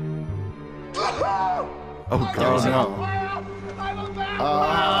 Oh God! No.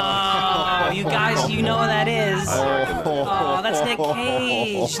 Oh, you guys, you know what that is. Oh, that's Nick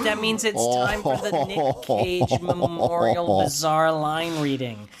Cage. That means it's time for the Nick Cage Memorial Bizarre Line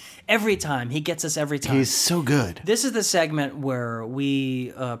Reading. Every time. He gets us every time. He's so good. This is the segment where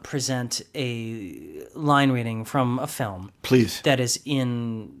we present a line reading from a film. Please. That is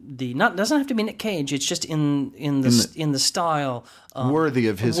in the doesn't have to be Nick Cage. It's just in the style worthy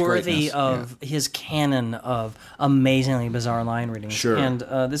of his his canon of amazingly bizarre line readings. Sure. And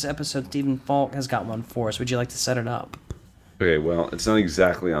this episode, Stephen Falk has got one for us. Would you like to set it up? Okay. Well, it's not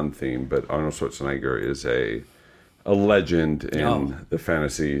exactly on theme, but Arnold Schwarzenegger is a legend in the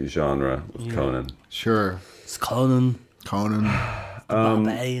fantasy genre with Conan. Sure. It's Conan.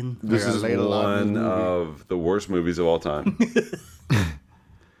 This is one of the worst movies of all time.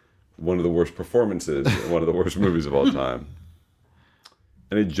 One of the worst performances, one of the worst movies of all time.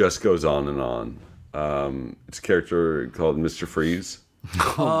 And it just goes on and on. It's a character called Mr. Freeze.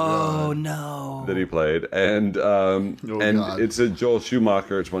 Oh, no. That he played. And it's a Joel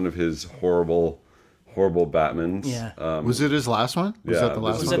Schumacher. It's one of his horrible Batmans. Yeah. Was it his last one? Was that the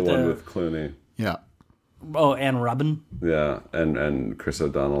last this one? is the one with Clooney. Yeah. Oh, and Robin. Yeah, and Chris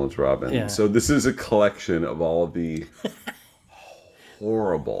O'Donnell as Robin. Yeah. So this is a collection of all of the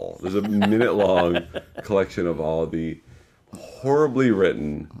horrible. There's a minute-long collection of all of the horribly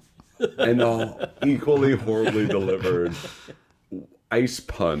written and all equally horribly delivered ice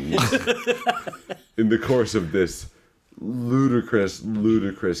puns in the course of this ludicrous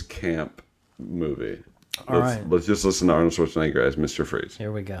camp movie. Let's just listen to Arnold Schwarzenegger as Mr. Freeze.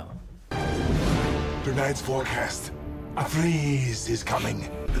 Here we go. Tonight's forecast. A freeze is coming.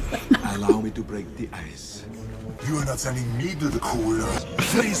 Allow me to break the ice. You are not sending me to the cooler.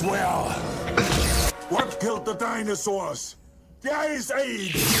 Freeze well. What killed the dinosaurs? The Ice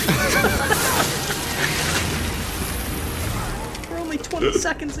Age! We're only 20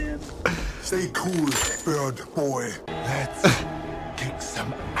 seconds in. Stay cool, bird boy. Let's kick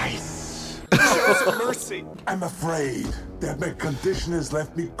some ice. Show some mercy. I'm afraid that my condition has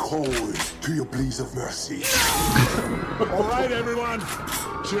left me cold to your pleas of mercy. All right, everyone.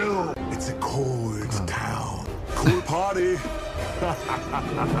 Chill. It's a cold town. Cool party.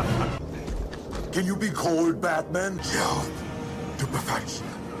 Can you be cold, Batman? Chilled to perfection.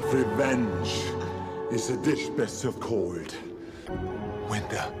 Revenge is a dish best served cold.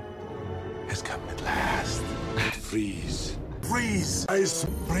 Winter has come at last. Freeze. Freeze. Ice.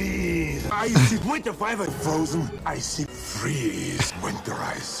 Freeze. Icy winter fiber. Frozen. Icy. Freeze. Winter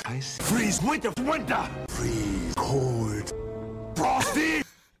ice. Ice. Freeze. Winter. Winter. Freeze. Cold. Frosty.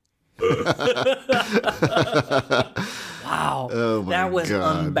 Wow. Oh my that was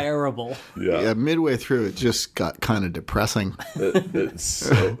God. unbearable. Yeah, midway through, it just got kind of depressing. It's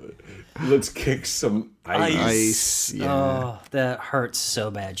so. Let's kick some ice. Ice. Yeah. Oh, that hurts so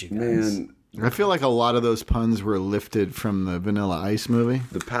bad, you guys. Man, I feel like a lot of those puns were lifted from the Vanilla Ice movie.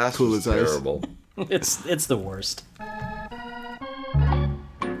 the past Cool was as ice. terrible. It's the worst.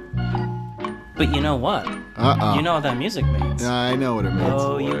 But you know what? You know what that music means. I know what it means.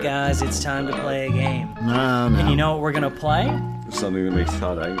 Oh, you guys, it's time to play a game. No. And you know what we're going to play? Something that makes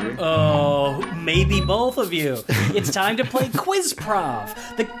Todd angry. Oh, maybe both of you. It's time to play Quiz Prov,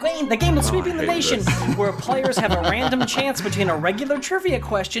 the game that's sweeping the hate nation, this. where players have a random chance between a regular trivia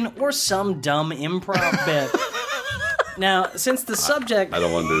question or some dumb improv bit. Now, since the subject I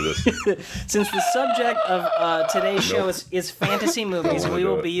don't want to do this. Since the subject of today's show is fantasy movies, wanna we do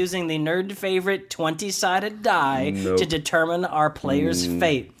will it. be using the nerd favorite 20-sided die Nope. to determine our player's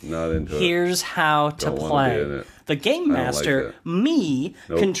fate. Not into it. Here's how to Don't wanna play. be in it. The game I don't like master, it. me,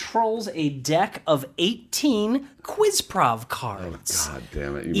 Nope. controls a deck of 18 Quiz Prov cards. God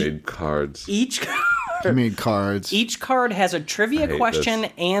damn it! You made cards. Each You made cards. Each card has a trivia hate question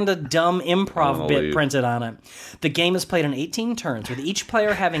this. and a dumb improv wanna bit leave. printed on it. The game is played in 18 turns, with each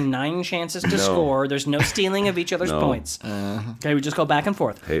player having 9 chances to score. There's no stealing of each other's points. Okay, we just go back and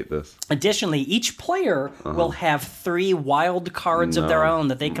forth. Hate this. Additionally, each player will have 3 wild cards of their own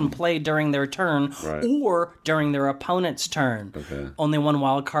that they can play during their turn Right. or during their opponent's turn. Okay. Only 1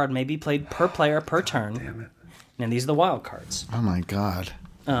 wild card may be played per player per turn. Damn it. And these are the wild cards. Oh my God.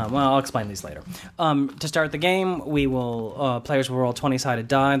 Well, I'll explain these later. To start the game, we will players will roll 20-sided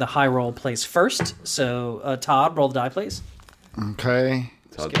die. The high roll plays first. So, Todd, roll the die, please. Okay.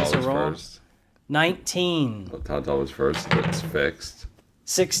 Todd give us a always roll. first. 19, Well, Todd's always first. It's fixed.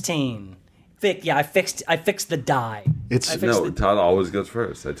 16. I fixed the die. It's fixed No, the- Todd always goes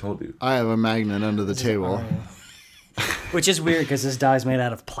first. I told you. I have a magnet under the table. Which is weird because this die is made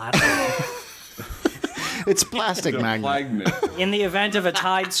out of plastic. It's plastic magnet. In the event of a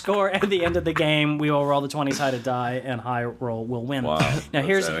tied score at the end of the game, we will roll the 20-sided die, and high roll will win. Wow. Now,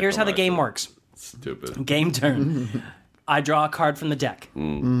 here's how the game works. Stupid. Game turn. I draw a card from the deck.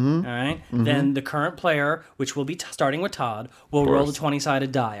 Mm-hmm. All right? Then the current player, which will be starting with Todd, will roll the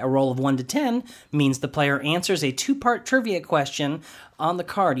 20-sided die. A roll of 1 to 10 means the player answers a 2-part trivia question on the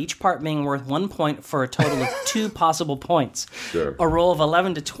card, each part being worth 1 point for a total of 2 possible points. Sure. A roll of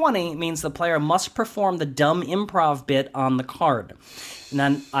 11 to 20 means the player must perform the dumb improv bit on the card. And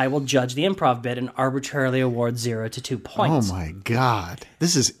then I will judge the improv bit and arbitrarily award 0 to 2 Oh points. my God.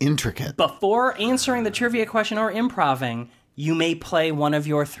 This is intricate. Before answering the trivia question or improving, you may play one of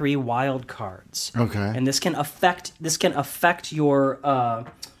your 3 wild cards. Okay. And this can affect your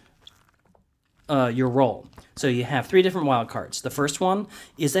roll. So you have 3 different wild cards. The first one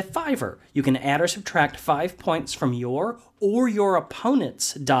is a 5er. You can add or subtract 5 points from your or your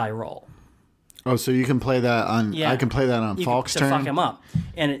opponent's die roll. Oh, so you can play that on. Yeah. I can play that on Falk's to turn. fuck him up.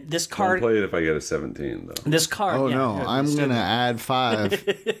 And this I'll card, play it if I get a 17, though. this card. Oh yeah, no, yeah, I'm it's gonna add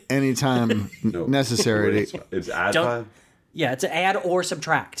 5 anytime necessary. It's add Don't- 5? Yeah, it's add or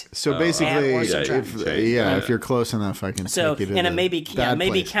subtract. So Add basically, or if, subtract. if you're close enough, I can So, take you to and the it may be bad be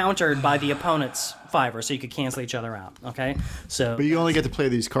place. countered by the opponent's 5er, so you could cancel each other out. Okay, so But you only get to play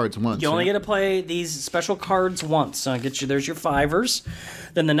these cards once. you only right? get to play these special cards once. So there's your 5ers.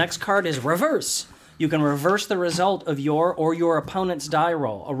 Then the next card is reverse. You can reverse the result of your or your opponent's die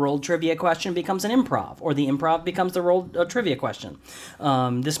roll. A rolled trivia question becomes an improv, or the improv becomes the rolled trivia question.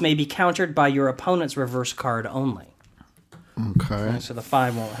 This may be countered by your opponent's reverse card only. Okay. So the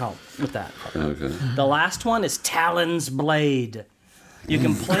 5 won't help with that. Okay. The last one is Talon's Blade. You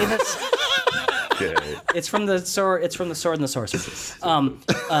can play this. Okay. It's from the sword. It's from the Sword and the Sorcery.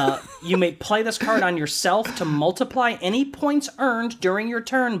 You may play this card on yourself to multiply any points earned during your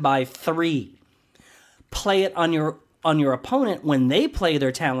turn by 3. Play it on your opponent when they play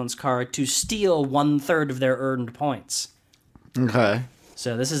their Talons card to steal 1/3 of their earned points. Okay.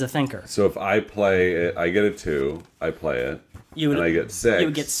 So this is a thinker. So if I play it, I get a 2. I play it, and I get 6. You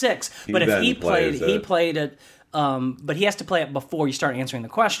would get 6. But if he played it. But he has to play it before you start answering the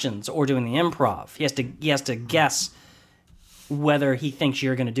questions or doing the improv. He has to guess whether he thinks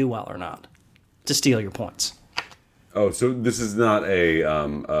you're going to do well or not to steal your points. Oh, so this is not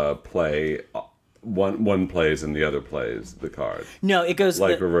a play. One plays and the other plays the card. No, it goes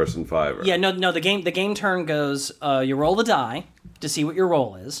like reverse and fiver. Yeah, no. The game turn goes. You roll the die to see what your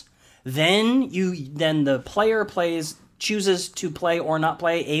roll is. Then the player chooses to play or not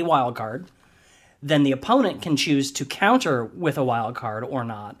play a wild card. Then the opponent can choose to counter with a wild card or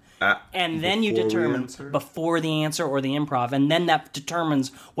not. And then you determine before the answer or the improv, and then that determines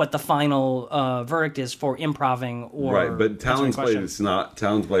what the final verdict is for improving or right. But Talon's Blade, it's not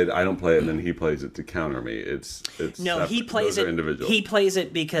Talon's Blade. I don't play it, and then he plays it to counter me. It's no. Separate. He plays Those it. are individual. He plays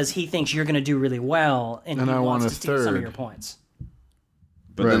it because he thinks you're going to do really well, and he I wants want to steal some of third. your points.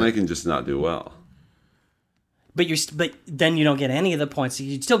 But then I can just not do well. But then you don't get any of the points.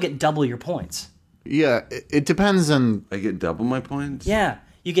 You still get double your points. Yeah, it depends on. I get double my points. Yeah,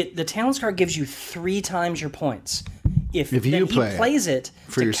 you get the Talons card gives you 3 times your points. If you then play he plays it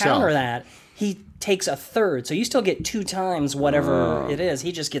for to yourself. counter that, he takes 1/3, so you still get 2 times whatever it is.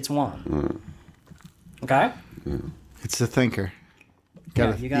 He just gets 1. Okay. It's a thinker. You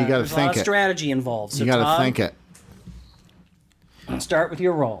got to there's a lot think of it. strategy involved. So You got Todd, to think it. Start with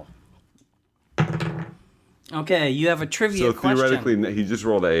your roll. Okay, you have a trivia So question. theoretically, he just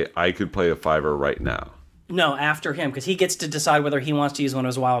rolled I could play a 5 right now. No, after him, because he gets to decide whether he wants to use one of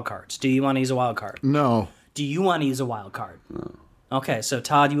his wild cards. Do you want to use a wild card? No. Do you want to use a wild card? No. Okay, so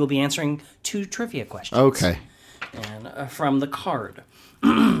Todd, you will be answering 2 trivia questions. Okay. And from the card.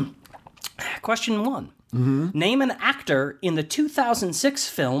 Question 1. Mm-hmm. Name an actor in the 2006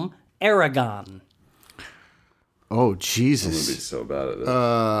 film Aragon. Oh, I'm Jesus. gonna be so bad at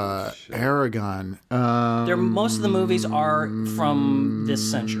this. Aragon. Most of the movies are from this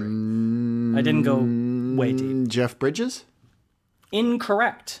century. I didn't go way deep. Jeff Bridges?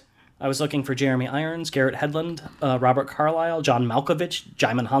 Incorrect. I was looking for Jeremy Irons, Garrett Hedlund, Robert Carlyle, John Malkovich,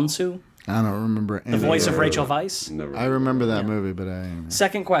 Jaimin Hansu, I don't remember any. the voice of Rachel Weisz. Never. I remember that movie, but I.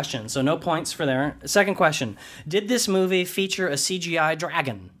 Second question, so no points for there. Second question, did this movie feature a CGI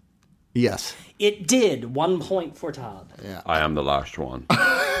dragon? Yes. It did. 1 point for Todd. Yeah. I am the last one.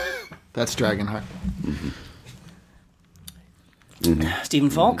 That's Dragonheart. Stephen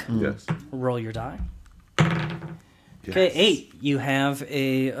Falk, Yes. roll your die. Okay, 8. You have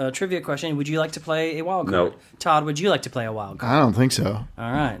a trivia question. Would you like to play a wild card? No. Todd, would you like to play a wild card? I don't think so.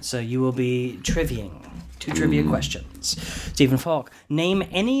 All right, so you will be triviaing 2 trivia questions. Stephen Falk, name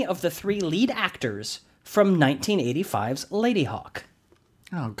any of the 3 lead actors from 1985's Lady Hawk.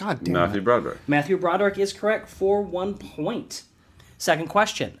 Oh, God damn Matthew it. Broderick. Matthew Broderick is correct for 1 point. Second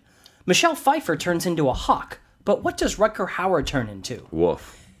question. Michelle Pfeiffer turns into a hawk, but what does Rutger Hauer turn into?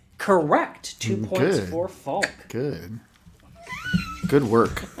 Wolf. Correct. 2 points Good. for Falk. Good. Good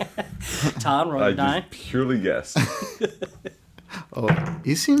work. Todd, roll I your die. just purely guessed. Oh,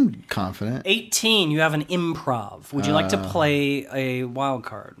 you seem confident. 18, you have an improv. Would you like to play a wild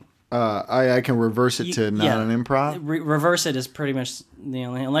card? I can reverse it to not Yeah. an improv. Reverse it is pretty much the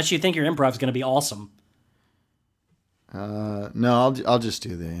only, unless you think your improv is going to be awesome. No, I'll just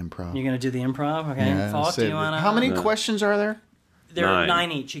do the improv. You're going to do the improv? Okay. Yeah, Falk, do save you it. want to? How many questions are there? There are 9.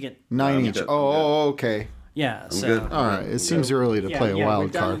 9 each. You get, 9 each. good. Oh, okay. yeah. So, good. All right. It seems early to play a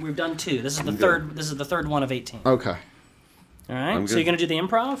wild card. We've done 2. This is the third. This is the third one of 18. Okay. All right. I'm So good. you're going to do the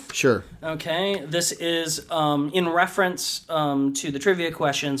improv? Sure. Okay, this is in reference to the trivia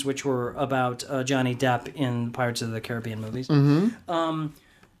questions, which were about Johnny Depp in Pirates of the Caribbean movies. Mm-hmm.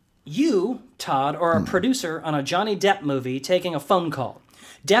 You, Todd, are a producer on a Johnny Depp movie taking a phone call.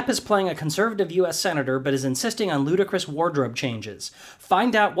 Depp is playing a conservative U.S. senator, but is insisting on ludicrous wardrobe changes.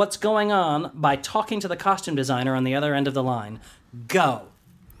 Find out what's going on by talking to the costume designer on the other end of the line. Go.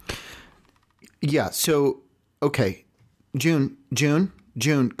 Yeah. So, okay. June,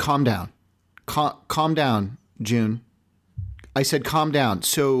 calm down. Calm down, June. I said calm down.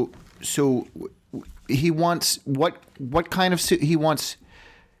 So he wants what kind of suit? He wants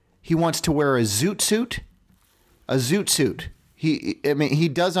to wear a zoot suit. A zoot suit. He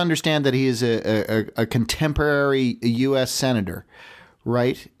does understand that he is a contemporary U.S. senator,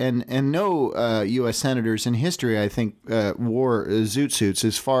 right? And no U.S. senators in history, I think, wore zoot suits.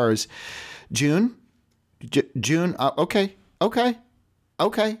 As far as June? June? Okay.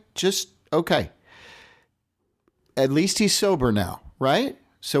 Just okay. At least he's sober now, right?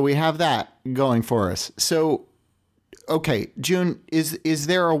 So we have that going for us. So, okay, June, is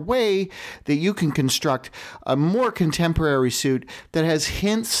there a way that you can construct a more contemporary suit that has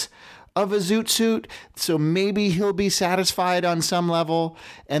hints of a zoot suit, so maybe he'll be satisfied on some level,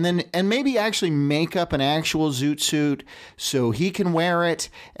 and maybe actually make up an actual zoot suit so he can wear it,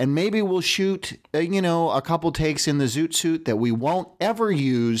 and maybe we'll shoot a couple takes in the zoot suit that we won't ever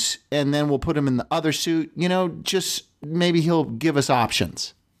use, and then we'll put him in the other suit. Just maybe he'll give us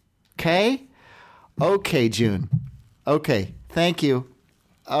options. Okay, June. Okay, thank you.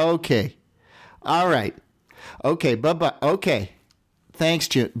 Okay, all right. Okay, bye. Okay. Thanks,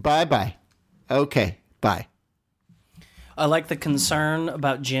 June. Bye-bye. Okay, bye. I like the concern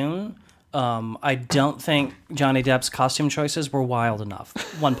about June. I don't think Johnny Depp's costume choices were wild enough.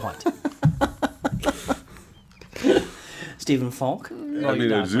 1 point. Stephen Falk. I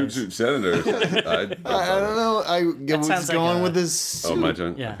mean, a Zoot Suit Senator. I don't know. I was going with this suit. Oh, my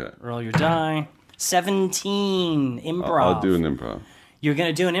turn? Yeah. Okay. Roll your die. 17. Improv. I'll do an improv. You're going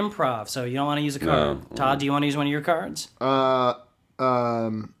to do an improv, so you don't want to use a card. No. Todd, do you want to use one of your cards?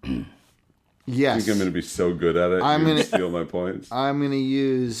 Yes. I think I'm going to be so good at it. I'm going to steal my points. I'm going to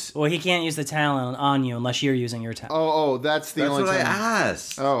use... Well, he can't use the talent on you unless you're using your talent. Oh, that's the only That's what time. I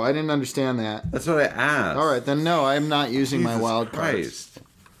asked. Oh, I didn't understand that. That's what I asked. All right, then no, I'm not using my wild cards.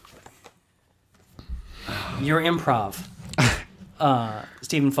 Your improv,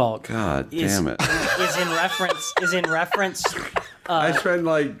 Stephen Falk. God damn it. Is in reference. I spent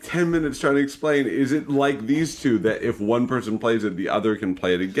like 10 minutes trying to explain, is it like these two that if one person plays it, the other can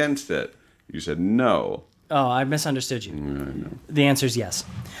play it against it? You said no. Oh, I misunderstood you. I know. The answer is yes.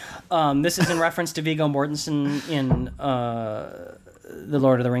 This is in reference to Viggo Mortensen in the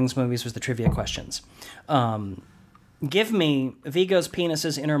Lord of the Rings movies was the trivia questions. Give me Viggo's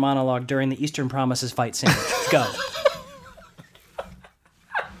penis's inner monologue during the Eastern Promises fight scene. Go.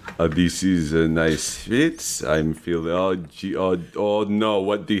 This is a nice fit. I'm feeling... Oh no,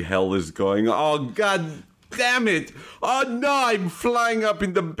 what the hell is going on? Oh, God damn it. Oh no, I'm flying up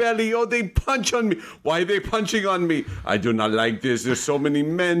in the belly. Oh, they punch on me. Why are they punching on me? I do not like this. There's so many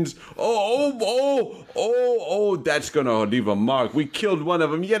men's. Oh, that's gonna leave a mark. We killed one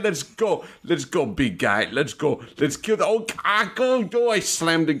of them. Yeah, let's go. Let's go, big guy. Let's go. Let's kill the... Oh, I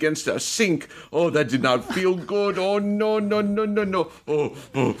slammed against a sink. Oh, that did not feel good. Oh, no. Oh,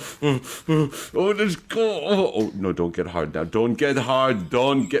 let's go. Oh, no, don't get hard now. Don't get hard.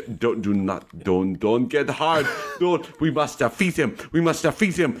 Don't get hard. Don't. We must defeat him.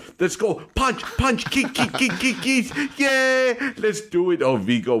 Let's go. Punch, kick. Yeah, let's do it. Oh,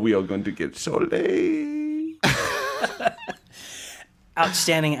 Viggo, we are going to get so late.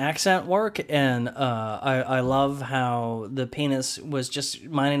 Outstanding accent work, and I love how the penis was just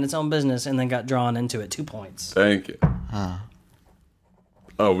minding its own business and then got drawn into it. 2 points. Thank you.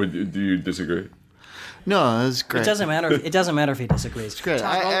 Oh, do you disagree? No, it was great. It doesn't matter if he disagrees. It's great.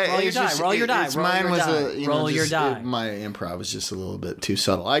 Todd, roll your die. My improv was just a little bit too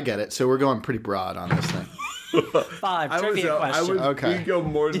subtle. I get it. So we're going pretty broad on this thing. 5 trivia question. Okay. Viggo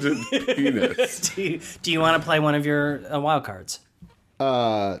Mortensen's penis. Do you want to play one of your wild cards?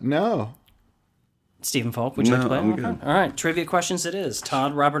 No. Stephen Falk, would you like to play I'm one? good. All right, trivia questions it is.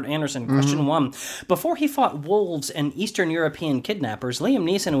 Todd Robert Anderson, question 1. Before he fought wolves and Eastern European kidnappers, Liam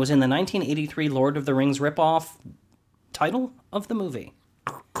Neeson was in the 1983 Lord of the Rings ripoff title of the movie.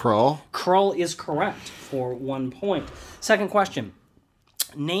 Krull? Krull is correct for 1 point. Second question.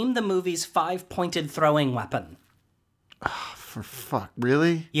 Name the movie's 5-pointed throwing weapon. For fuck,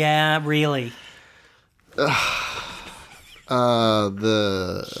 really? Yeah, really.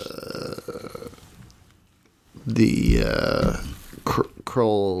 The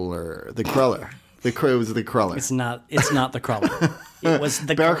crawler. The crawler. It was the crawler. It's not the crawler. It was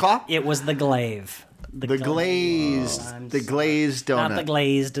the Bear claw? It was the glaive. The glazed. The glazed donut. Not the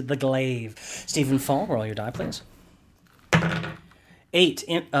glazed, the glaive. Stephen Fall, roll your die, please.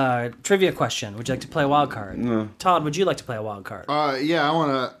 8. Trivia question. Would you like to play a wild card? No. Todd, would you like to play a wild card? Yeah, I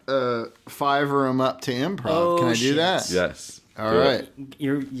want to fiver him up to improv. Can I do that? Yes. All right.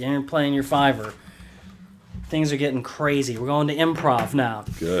 You're playing your fiver. Things are getting crazy. We're going to improv now.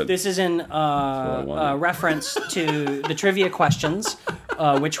 Good. This is in reference to the trivia questions,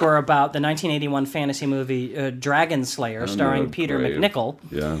 which were about the 1981 fantasy movie Dragon Slayer, starring Peter McNichol.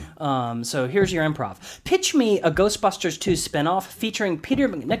 Yeah. So here's your improv. Pitch me a Ghostbusters 2 spinoff featuring Peter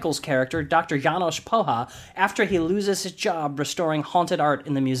McNichol's character, Dr. Janos Poha, after he loses his job restoring haunted art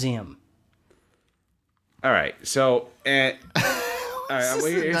in the museum. All right. So, right, well,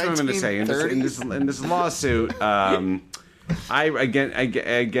 here's what I'm going to say. In this lawsuit,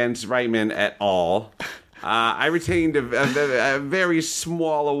 against Reitman et al., I retained a very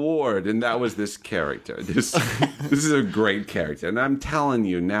small award, and that was this character. This is a great character, and I'm telling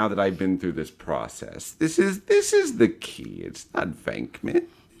you now that I've been through this process, this is the key. It's not Venkman.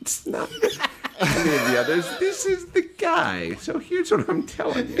 It's not any of the others. This is the guy. So here's what I'm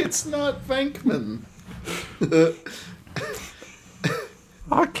telling you. It's not Venkman.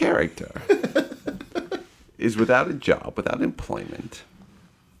 Our character is without a job, without employment,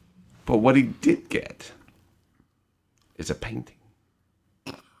 but what he did get is a painting.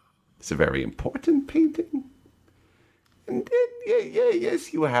 It's a very important painting. And then,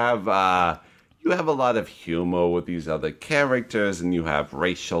 yes, you have a lot of humor with these other characters, and you have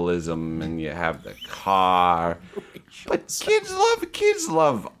racialism, and you have the car. But kids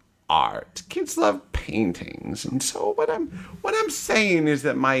love art. Kids love paintings. And so what I'm saying is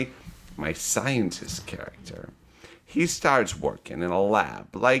that my scientist character, he starts working in a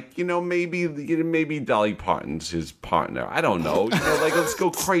lab, like, maybe Dolly Parton's his partner. I don't know. Like, let's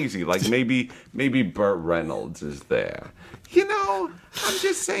go crazy. Like, maybe Burt Reynolds is there. I'm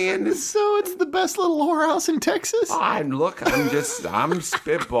just saying. So it's the best little whorehouse in Texas? I'm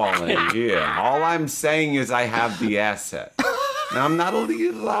spitballing here. All I'm saying is I have the asset. Now, I'm not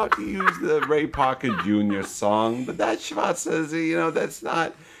allowed to use the Ray Parker Jr. song, but that Schwartz says,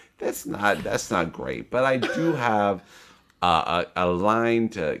 that's not great. But I do have a line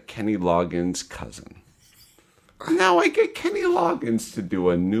to Kenny Loggins' cousin. Now I get Kenny Loggins to do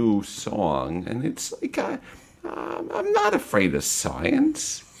a new song, and it's like I'm not afraid of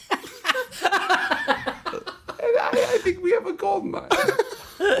science. I think we have a gold mine.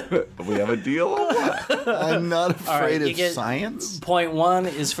 We have a deal or what? I'm not afraid of get science. Point 1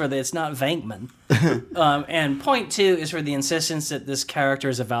 is for it's not Venkman. And point 2 is for the insistence that this character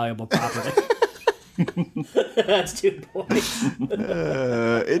is a valuable property. That's 2 points.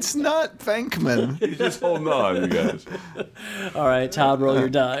 It's not Venkman. You just hold on, you guys. All right, Todd, roll your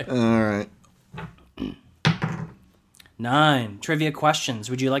die. All right. 9. Trivia questions.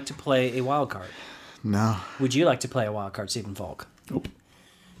 Would you like to play a wild card? No. Would you like to play a wild card, Stephen Falk? Nope.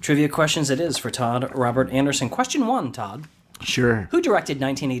 Trivia questions it is for Todd Robert Anderson. Question 1, Todd. Sure. Who directed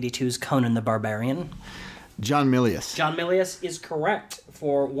 1982's Conan the Barbarian? John Milius. John Milius is correct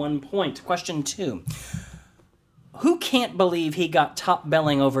for 1 point. Question 2. Who can't believe he got top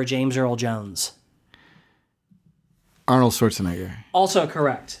billing over James Earl Jones? Arnold Schwarzenegger. Also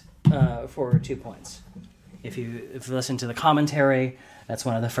correct for 2 points. If you listen to the commentary, that's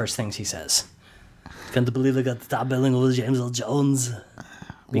one of the first things he says. Can't believe I got the top billing over James Earl Jones.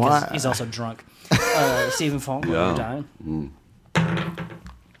 Because he's also drunk. Stephen Falk, you're dying.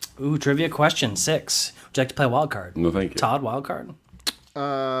 Ooh, trivia question 6. Would you like to play wild card? No, thank you. Todd, wild card?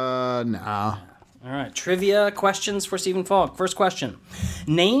 No. All right, trivia questions for Stephen Falk. First question.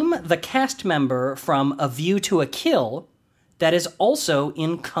 Name the cast member from A View to a Kill that is also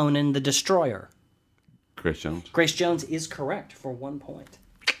in Conan the Destroyer. Grace Jones. Grace Jones is correct for 1 point.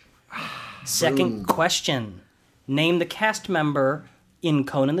 Second question. Name the cast member in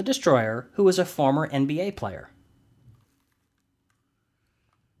Conan the Destroyer who is a former NBA player.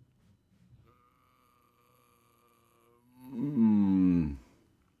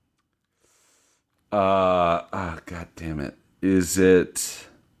 God damn it. Is it...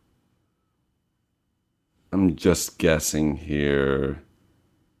 I'm just guessing here.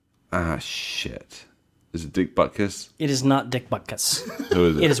 Shit. Is it Dick Butkus? It is not Dick Butkus. Who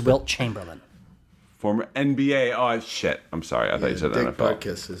is it? It is Wilt Chamberlain. Former NBA. Oh, shit. I'm sorry. I thought you said Dick NFL.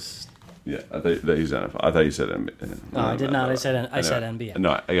 Butkus is... Yeah, I thought he's NFL. I thought you said NBA. No, I did not. I said NBA.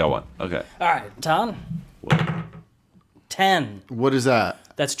 No, I got one. Okay. All right, Todd. 10. What is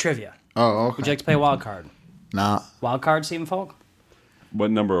that? That's trivia. Oh, okay. Would you like to play a wild card? Nah. Wild card, Stephen Falk?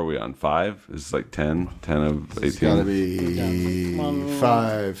 What number are we on? 5? Is it like 10? 10 of 18? It's gotta be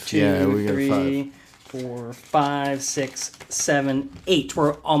 5. 2, yeah, we got 3, 5. 4, 5, 6, 7, 8.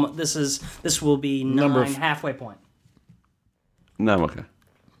 We're almost. This will be 9, halfway point. No, I'm okay.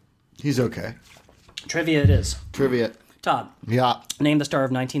 He's okay. Trivia it is. Trivia. Todd. Yeah. Name the star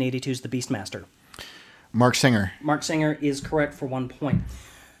of 1982's The Beastmaster. Mark Singer. Mark Singer is correct for 1 point.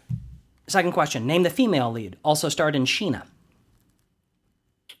 Second question. Name the female lead. Also starred in Sheena.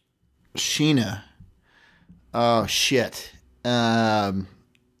 Sheena. Oh, shit. God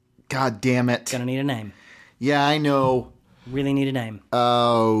damn it. Gonna need a name. Yeah, I know. Really need a name.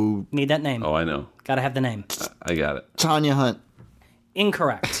 Oh. Need that name. Oh, I know. Gotta have the name. I got it. Tanya Hunt.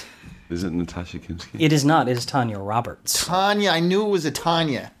 Incorrect. Is it Natasha Kinski? It is not. It is Tanya Roberts. Tanya. I knew it was a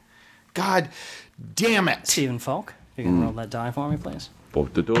Tanya. God damn it. Stephen Falk, You can roll that die for me, please.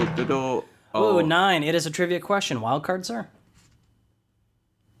 Oh. Ooh, 9. It is a trivia question. Wild card, sir?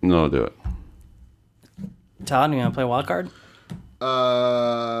 No, do it. Todd, you want to play wild card?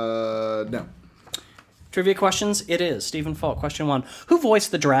 No. Trivia questions, it is. Stephen Falk, question 1. Who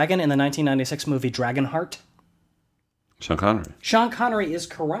voiced the dragon in the 1996 movie Dragonheart? Sean Connery. Sean Connery is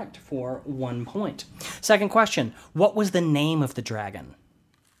correct for 1 point. Second question. What was the name of the dragon?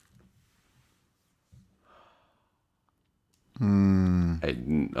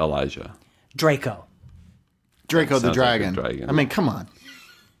 Elijah. Draco. Draco the Sounds like a dragon. dragon. I mean, come on.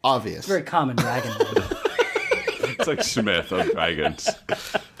 Obvious. Very common dragon name. It's like Smith of Dragons.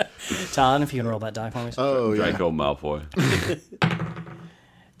 Todd, if you can roll that die for me. Oh, yeah. Draco Malfoy.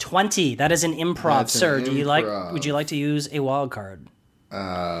 20. That is an improv, That's sir. an Do you improv. would you like to use a wild card? You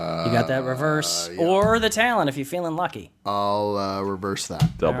got that reverse or the talent if you're feeling lucky. I'll reverse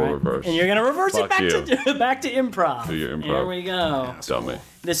that. Double reverse. And you're gonna reverse Fuck it back to improv. Do your improv. Here we go. Dummy.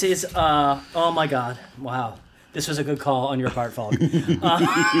 This is oh my god. Wow. This was a good call on your part, Falk.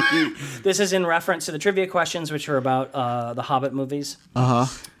 This is in reference to the trivia questions, which are about the Hobbit movies.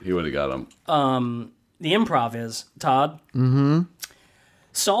 He would have got him. The improv is, Todd,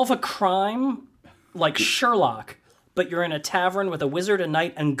 solve a crime like Sherlock, but you're in a tavern with a wizard, a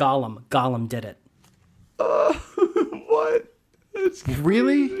knight, and Gollum. Gollum did it. What?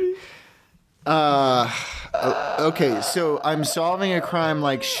 Really? Okay, so I'm solving a crime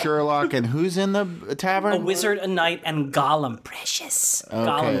like Sherlock, and who's in the tavern? A wizard, a knight, and Gollum. Precious.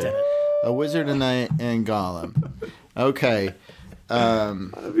 Gollum did it. A wizard, a knight, and Gollum. Okay.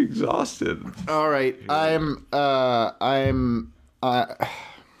 I'm exhausted. All right.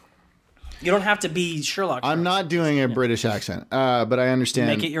 You don't have to be Sherlock. I'm not doing a British accent, but I understand.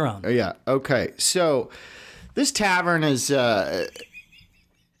 Make it your own. Yeah. Okay. So this tavern is, I've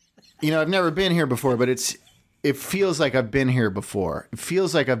never been here before, but it feels like I've been here before. It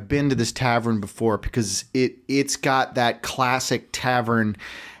feels like I've been to this tavern before because it's got that classic tavern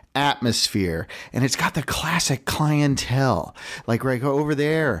atmosphere, and it's got the classic clientele. Like right over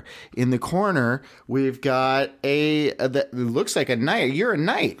there in the corner, we've got that looks like a knight. You're a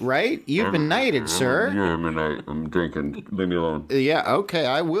knight, right? You've been knighted, sir. Yeah, I'm a knight. I'm drinking. Leave me alone. Yeah, okay,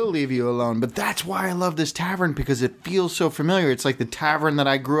 I will leave you alone. But that's why I love this tavern, because it feels so familiar. It's like the tavern that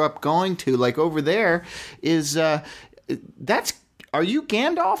I grew up going to. Like over there is are you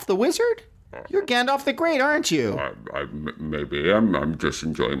Gandalf the Wizard? You're Gandalf the Great, aren't you? Maybe. I'm just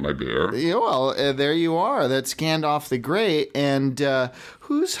enjoying my beer. Yeah, well, there you are. That's Gandalf the Great. And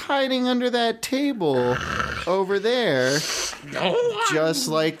who's hiding under that table over there? Just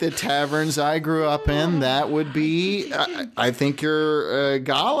like the taverns I grew up in, that would be, I think you're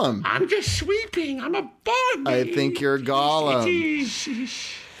Gollum. I'm just sweeping. I'm a bug. I think you're Gollum.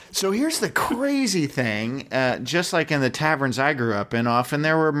 So here's the crazy thing. Just like in the taverns I grew up in, often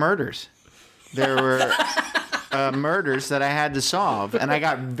there were murders. There were murders that I had to solve, and I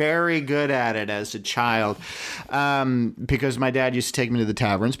got very good at it as a child because my dad used to take me to the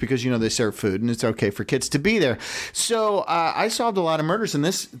taverns because, they serve food, and it's okay for kids to be there. So I solved a lot of murders, and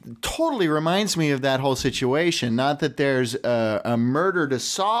this totally reminds me of that whole situation. Not that there's a murder to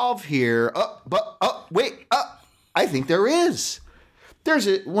solve here, I think there is.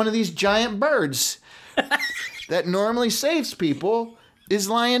 There's one of these giant birds that normally saves people is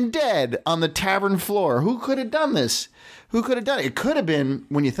lying dead on the tavern floor. Who could have done this? Who could have done it? It could have been,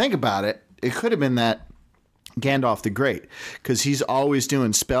 when you think about it, it could have been that Gandalf the Great, because he's always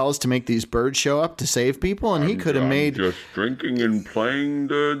doing spells to make these birds show up to save people, and he could have made just drinking and playing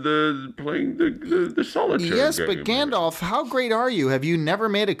the solitaire. Yes, game. but Gandalf, how great are you? Have you never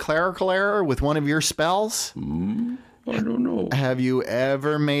made a clerical error with one of your spells? I don't know. Have you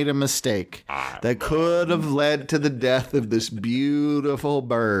ever made a mistake that could have led to the death of this beautiful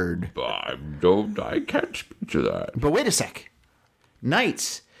bird? I can't speak to that. But wait a sec.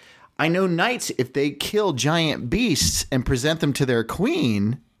 Knights. I know knights, if they kill giant beasts and present them to their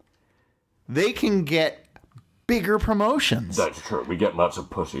queen, they can get bigger promotions. That's true. We get lots of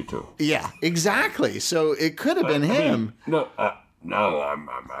pussy, too. Yeah, exactly. So it could have been him.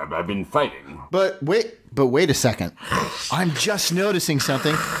 I've been fighting. But wait a second. I'm just noticing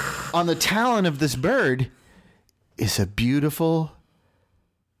something. On the talon of this bird is a beautiful,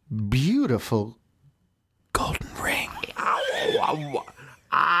 beautiful golden ring.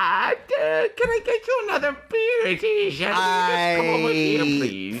 Can I get you another beer? Come over here,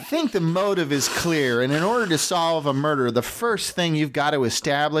 please. I think the motive is clear, and in order to solve a murder, the first thing you've got to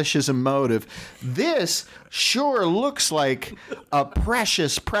establish is a motive. This sure looks like a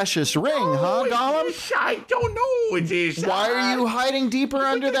precious, precious ring, huh, Gollum? I don't know. It is. Why are you hiding deeper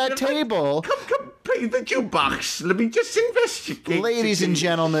under that table? Come play the jukebox. Let me just investigate. Ladies and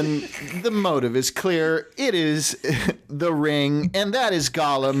gentlemen, the motive is clear. It is the ring, and that is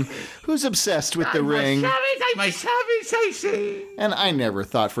Gollum, who's obsessed with the ring. I must have it, I say. And I never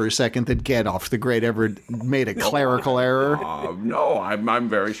thought for a second that Gandalf the Great ever made a clerical error. No, I'm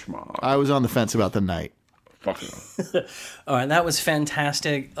very smart. I was on the fence about the knight. Fucking All right, that was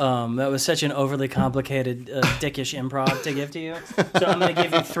fantastic. That was such an overly complicated, dickish improv to give to you. So I'm going to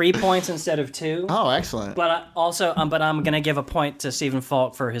give you 3 points instead of 2. Oh, excellent. But but I'm going to give a point to Stephen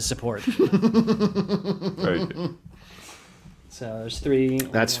Falk for his support. very good. So there's 3.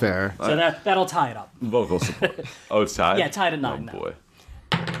 That's fair. So that'll tie it up. Vocal support. Oh, it's tied? Yeah, tied at 9 Oh, now. boy.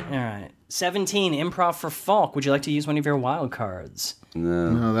 All right. 17, improv for Falk. Would you like to use one of your wild cards?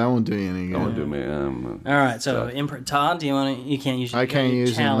 No, that won't do you any good. Don't do me. All right, so Todd, do you want to? You can't use. I can't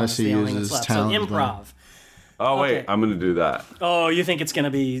use it unless he uses talent. So improv. Oh, wait. Okay. I'm going to do that. Oh, you think it's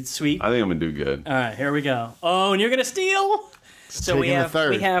gonna be sweet? I think I'm going to do good. All right, here we go. Oh, and you're gonna steal. So we taking the have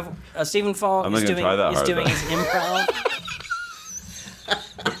third. Stephen Falk I'm is not gonna doing try that hard, doing though. his improv.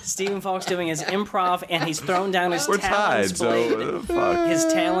 Stephen Falk's doing his improv, and he's thrown down his We're talons tied, blade. so fuck. His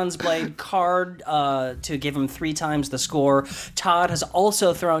talons blade card to give him 3 times the score. Todd has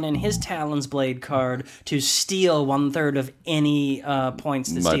also thrown in his talons blade card to steal 1/3 of any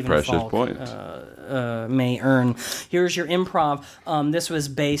points that My Stephen precious Falk points. may earn. Here's your improv. This was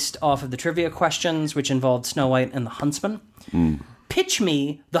based off of the trivia questions, which involved Snow White and the Huntsman. Pitch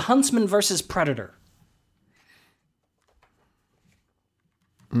me the Huntsman versus Predator.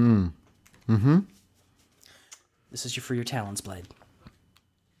 This is for your talons blade.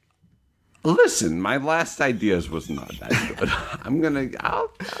 Listen, my last ideas was not that good. I'll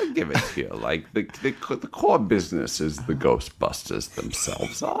give it to you. Like the core business is the Ghostbusters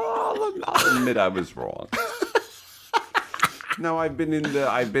themselves. I'll admit I was wrong. No, I've been in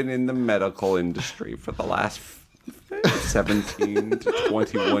the medical industry for the last 17 to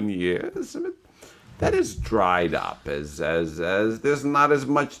 21 years. That is dried up as there's not as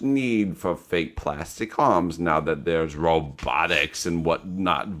much need for fake plastic arms now that there's robotics and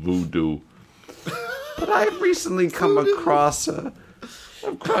whatnot, voodoo. But I've recently come across an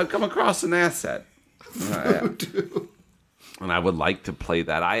asset. Voodoo. And I would like to play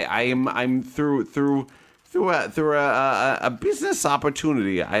that. I'm through a business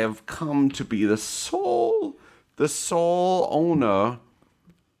opportunity. I have come to be the sole owner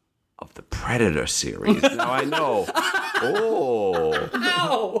of the Predator series. Now I know. Oh.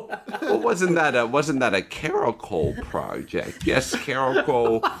 Well, wasn't that a Carol Cole project? Yes, Carol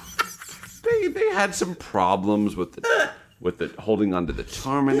Cole. They had some problems with the holding onto the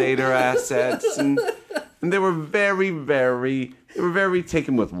Terminator assets, and they were very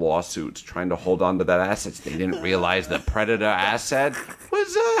taken with lawsuits trying to hold on to that assets. They didn't realize the Predator asset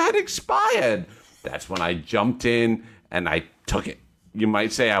had expired. That's when I jumped in and I took it. You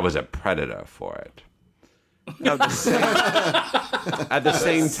might say I was a predator for it. Now, at the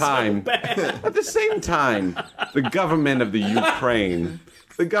same time, the government of the Ukraine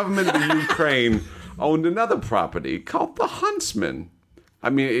owned another property called the Huntsman. I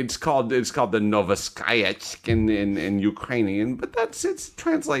mean, it's called the Novoskayetsk in Ukrainian, but it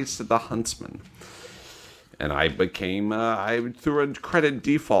translates to the Huntsman. And I became, through a credit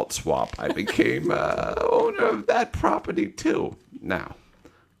default swap, I became owner of that property too. Now,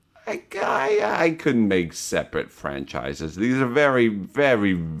 I couldn't make separate franchises. These are very,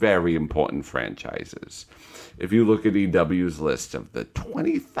 very, very important franchises. If you look at EW's list of the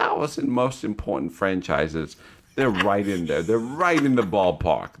 20,000 most important franchises, they're right in there. They're right in the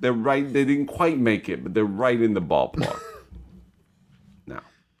ballpark. They didn't quite make it, but they're right in the ballpark. Now,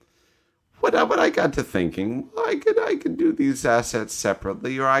 what I got to thinking, I could do these assets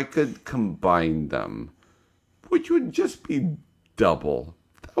separately, or I could combine them, which would just be double.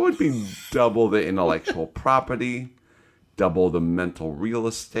 That would be double the intellectual property, double the mental real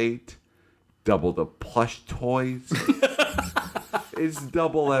estate, double the plush toys. It's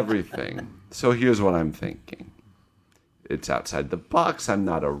double everything. So here's what I'm thinking. It's outside the box. I'm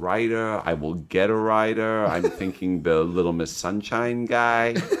not a writer. I will get a writer. I'm thinking the Little Miss Sunshine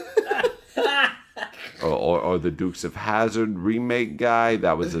guy. Or the Dukes of Hazzard remake guy.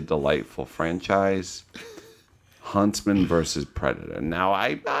 That was a delightful franchise. Huntsman versus Predator. Now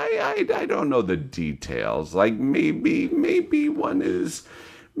I don't know the details. Like maybe one's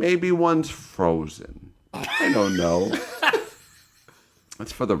frozen. I don't know.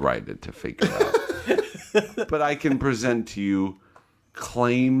 It's for the writer to figure out. But I can present to you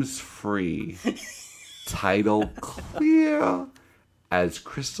claims free, title clear as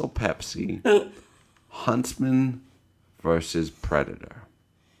Crystal Pepsi, Huntsman versus Predator.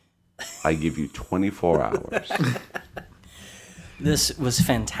 I give you 24 hours. This was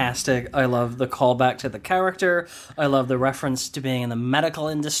fantastic. I love the callback to the character. I love the reference to being in the medical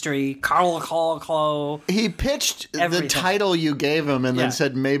industry. Carl. He pitched Everything. the title you gave him and Yeah. then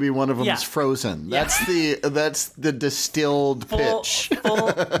said maybe one of them's Yeah. Frozen. Yeah. That's the distilled pitch.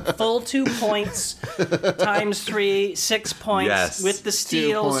 Full 2 points times 3, 6 points Yes. with the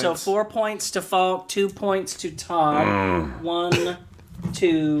steal. 2 So points. 4 points to Falk, 2 points to Todd. 1,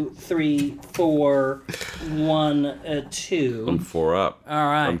 2, 3, 4, 1, 2. I'm 4 up. All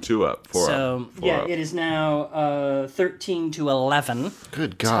right. I'm 2 up. 4 So, up. 4 yeah, up. it is now 13 to 11.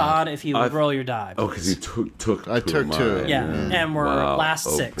 Good God. Todd, if you would roll your die. Oh, because you took I two took of two. mine. Yeah, and we're last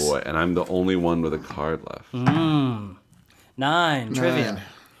oh 6. boy, and I'm the only one with a card left. 9, trivia.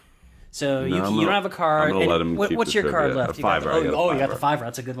 So you I'm don't gonna- have a card. I'm gonna and let him keep what's the your card trivia. left? A fiver, I got a you got the fiver. 5.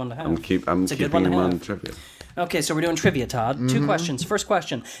 That's a good one to have. I'm It's a good keeping one to him on have. trivia. Okay, so we're doing trivia, Todd. 2 questions. First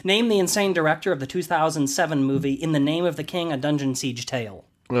question. Name the insane director of the 2007 movie In the Name of the King, A Dungeon Siege Tale.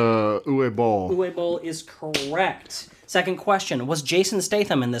 Uwe Boll. Uwe Boll is correct. Second question. Was Jason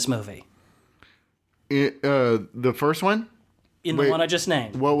Statham in this movie? The first one? In the Wait, one I just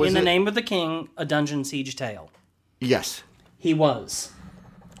named. what was In the it? Name of the King, A Dungeon Siege Tale. Yes. He was.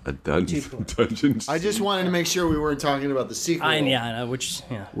 A dungeon. I just wanted to make sure we weren't talking about the sequel, I know, yeah.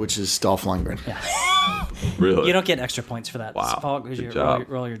 which is Dolph Lundgren. Really? You don't get extra points for that. Wow. Paul, because Good you job.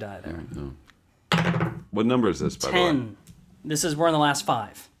 roll your die there. What number is this, by the way? 10. We're in the last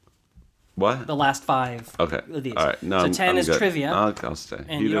 5. What? The last 5 Okay. of these. All right. No, so I'm- 10 I'm is good. trivia. I'll stay.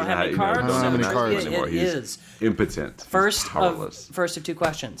 And you don't have any cards, so any trivia cards anymore. it He's is. impotent. He's First powerless. of 2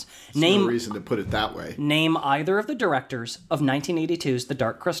 questions. No Name reason to put it that way. Name either of the directors of 1982's The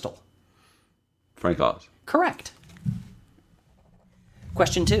Dark Crystal. Frank Oz. Correct.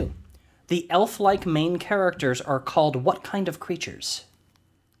 Question 2. The elf-like main characters are called what kind of creatures?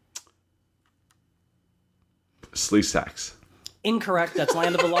 Slee Stacks. Incorrect. That's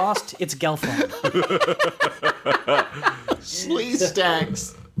Land of the Lost. It's Gelfling. Slee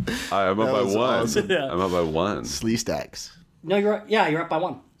Stacks. I'm up by was 1. awesome. Yeah. I'm up by 1. Slee Stacks. No, you're up by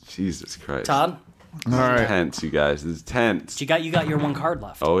 1. Jesus Christ. Todd, All right. Tense, you guys. This is tense. you got your 1 card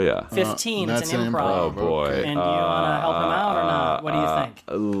left. Oh, yeah. 15. It's that's an an improv. Oh, boy. And do you want to help him out or not? What do you think?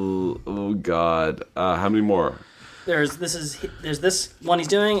 Oh, God. How many more? There's this one he's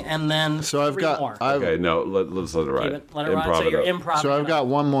doing, and then So I've 3 got more. Okay, no, let's let it ride. Let it ride. So you're improv. So I've got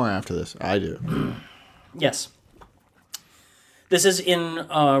one more after this. I do. Yes. This is in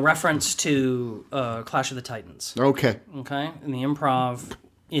reference to Clash of the Titans. Okay. Okay, and the improv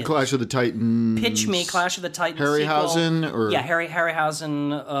is Clash of the Titans. Pitch Me Clash of the Titans. Harryhausen sequel. or- Yeah,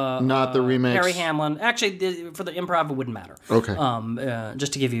 Harryhausen. Not the remakes? Harry Hamlin. Actually, for the improv, it wouldn't matter. Okay.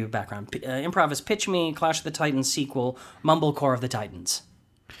 Just to give you background, improv is Pitch Me Clash of the Titans sequel, Mumblecore of the Titans.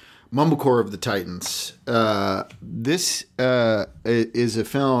 Mumblecore of the Titans. This is a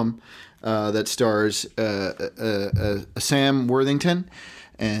film that stars Sam Worthington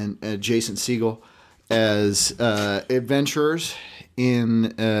and Jason Segel as adventurers in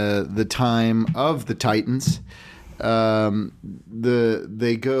the time of the Titans.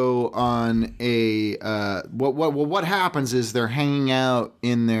 They go on a what happens is they're hanging out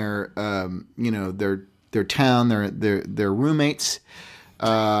in their their town, their roommates.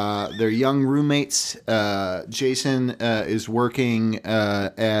 They're young roommates. Jason is working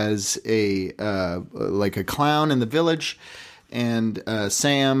as a clown in the village, and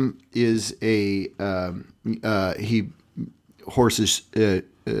Sam is he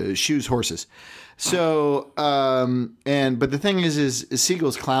shoes horses. So but the thing is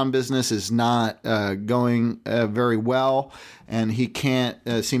Siegel's clown business is not going very well, and he can't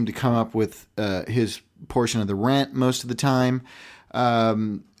seem to come up with his portion of the rent most of the time.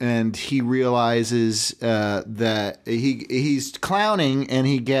 And he realizes that he's clowning, and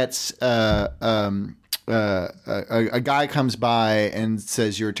he gets a guy comes by and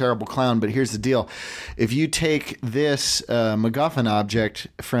says, "You're a terrible clown, but here's the deal: if you take this MacGuffin object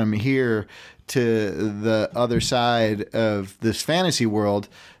from here to the other side of this fantasy world,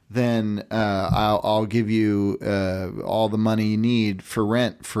 then I'll give you all the money you need for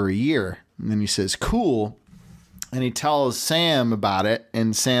rent for a year." And then he says, "Cool." And he tells Sam about it,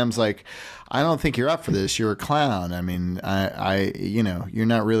 and Sam's like, "I don't think you're up for this. You're a clown. I mean, you're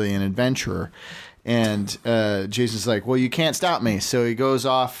not really an adventurer." And Jason's like, "Well, you can't stop me." So he goes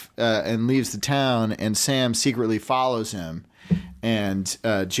off and leaves the town, and Sam secretly follows him. and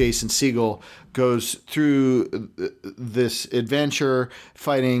Jason Segel goes through this adventure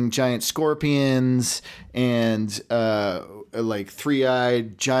fighting giant scorpions and like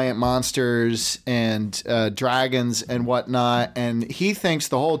three-eyed giant monsters and dragons and whatnot. And he thinks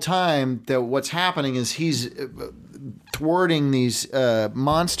the whole time that what's happening is he's thwarting these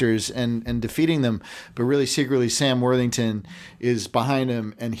monsters and defeating them, but really secretly Sam Worthington is behind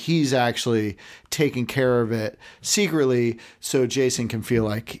him and he's actually taking care of it secretly so Jason can feel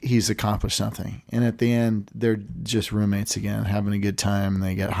like he's accomplished something. And at the end, they're just roommates again, having a good time, and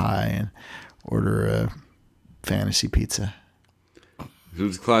they get high and order a fantasy pizza. It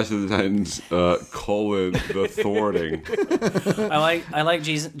was Clash of the Titans, the thwarting. I like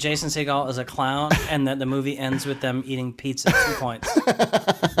Jason Segel as a clown, and that the movie ends with them eating pizza. 2 points.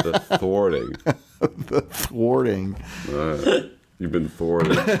 The thwarting. The thwarting. You've been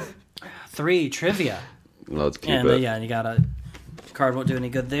thwarted. 3, trivia. Let's keep And it. yeah, you got a card won't do any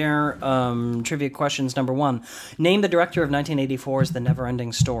good there. Trivia questions number 1. Name the director of 1984's The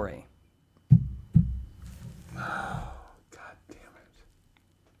Never-Ending Story.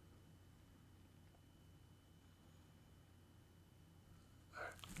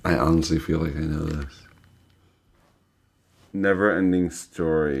 I honestly feel like I know this. Never-ending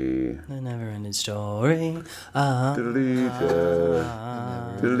story. The Never-Ending Story.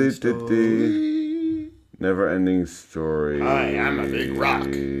 Never-ending story. I am a big rock. I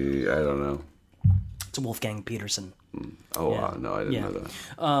don't know. It's Wolfgang Peterson. Oh, Yeah. wow. No, I didn't Yeah. know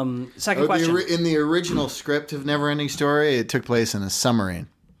that. Second question. In the original script of Neverending Story, it took place in a submarine.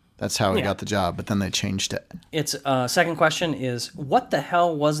 That's how he Yeah. got the job, but then they changed it. It's second question is, what the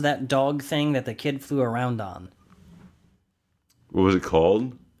hell was that dog thing that the kid flew around on? What was it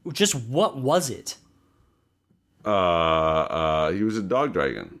called? Just what was it? He was a dog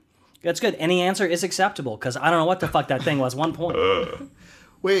dragon. That's good. Any answer is acceptable, because I don't know what the fuck that thing was. 1 point.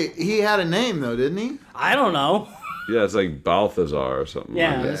 Wait, he had a name though, didn't he? I don't know. Yeah, it's like Balthazar or something.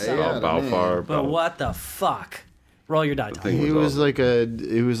 Yeah, like it's, that. yeah, Balfar. But what the fuck? Roll your die. Tom. He was like a.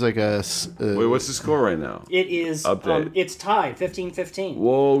 Wait, what's the score right now? It is. Update. It's tied. 15-15.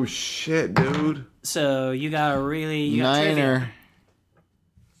 Whoa, shit, dude. So you got a really you got trivia. Niner.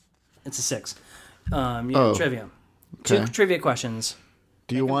 It's a 6. You got trivia. Okay. 2 trivia questions.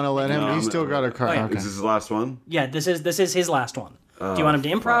 Do you want to let him? No, He's still got a card. Oh, yeah. Okay. Is this the last one? Yeah, this is his last one. Do you want him to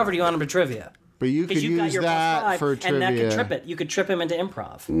improv or do you want him to trivia? But you could Because you've got use your that +5, for and trivia. that could trip it. You could trip him into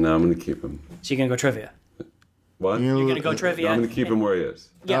improv. No, I'm going to keep him. So you're gonna go trivia. What? You- You're gonna go trivia. I'm going to keep him where he is.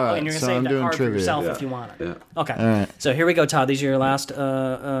 Yeah, All right, and you're gonna so save I'm that doing card for trivia. yourself Yeah. if you want it. Yeah. Okay. All right. So here we go, Todd. These are your last.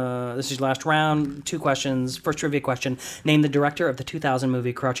 This is your last round. 2 questions. First trivia question: name the director of the 2000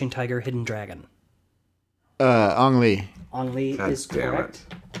 movie Crouching Tiger, Hidden Dragon. Ong Lee. Ong Lee God is damn correct.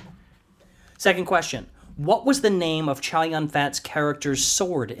 it. Second question: what was the name of Chow Yun-fat's character's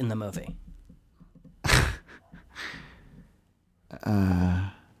sword in the movie? I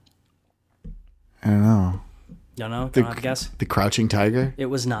don't know. Don't know. Don't have to guess. The Crouching Tiger. It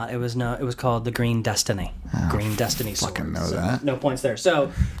was not. It was no. It was called the Green Destiny. Green Destiny sword. Fucking know So, that. no points there.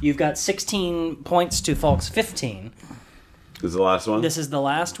 So you've got 16 points to Falk's 15. This is the last one? This is the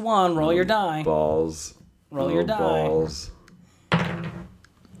last one. Roll your die. Balls. Roll your die. Balls.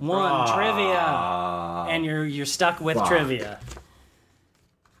 1 trivia, and you're stuck with trivia.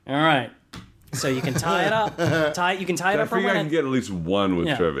 All right. So you can tie it up. You can tie it I up or figure I win can it. get at least one with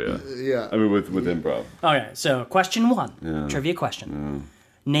Yeah. trivia. Yeah. I mean, with improv. Okay. So question 1, trivia question.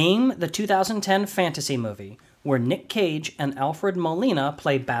 Name the 2010 fantasy movie where Nick Cage and Alfred Molina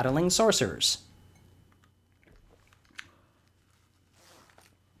play battling sorcerers.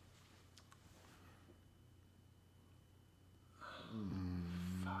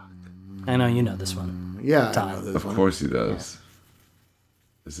 I know you know this one. Yeah. I Time. know this Of one. course he does.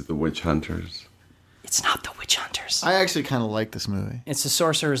 Is it the Witch Hunters? It's not The Witch Hunters. I actually kind of like this movie. It's The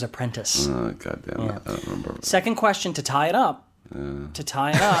Sorcerer's Apprentice. Oh, God damn it. I don't remember. Second question to tie it up. To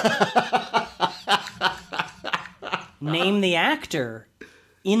tie it up. Name the actor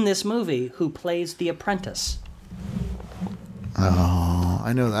in this movie who plays the apprentice. Oh,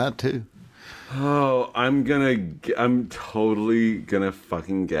 I know that too. Oh, I'm totally gonna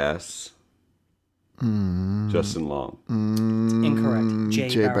fucking guess. Justin Long. Incorrect. Jay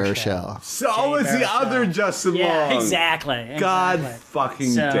Baruchel. So is the other Justin Yeah, Long. exactly. God exactly.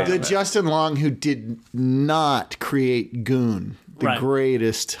 fucking So- damn The it. Justin Long who did not create Goon, the Right.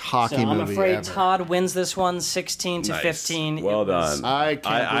 greatest hockey So I'm movie afraid ever. Todd wins this one 16 to Nice. 15. Well It was- done. I can't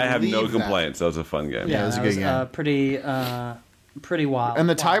I have no believe that. complaints. That was a fun game. Yeah, it was a that good game. Pretty wild. And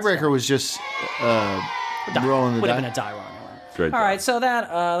the wild tiebreaker stuff. was just rolling the Would have been die. a die roll anyway. Great. All right, so that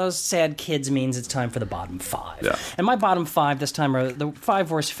those sad kids means it's time for the bottom 5. Yeah. And my bottom 5 this time are the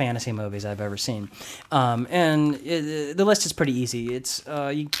 5 worst fantasy movies I've ever seen. The list is pretty easy. It's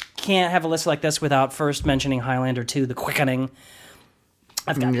you can't have a list like this without first mentioning Highlander 2: The Quickening.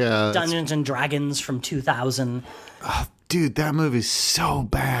 I've got Dungeons and Dragons from 2000. Dude, that movie's so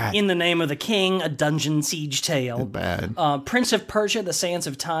bad. In the Name of the King, a dungeon siege tale. Bad. Prince of Persia: The Sands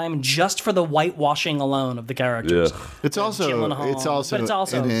of Time, just for the whitewashing alone of the characters. Yeah. It's also but it's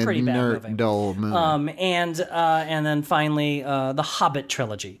also a pretty bad movie. Dull movie. And then finally, the Hobbit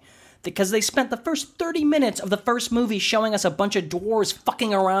trilogy. Because they spent the first 30 minutes of the first movie showing us a bunch of dwarves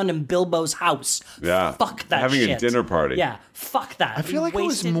fucking around in Bilbo's house. Yeah. Fuck that Having shit. a dinner party. Yeah, fuck that. I feel like it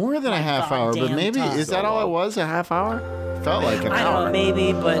was more than a half hour, but maybe, is that all it was, a half hour? Felt like an hour. I don't know,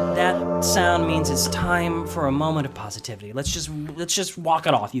 maybe, but that sound means it's time for a moment of positivity. Let's just walk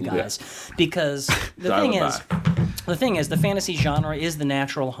it off, you guys. Yeah. Because the thing is, the fantasy genre is the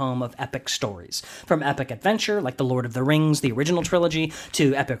natural home of epic stories. From epic adventure, like The Lord of the Rings, the original trilogy,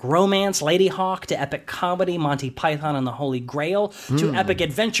 to epic romance, Lady Hawk, to epic comedy, Monty Python and the Holy Grail, to epic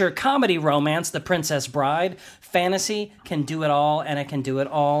adventure comedy romance, The Princess Bride. Fantasy can do it all, and it can do it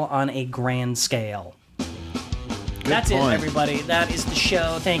all on a grand scale. That's it, everybody. That is the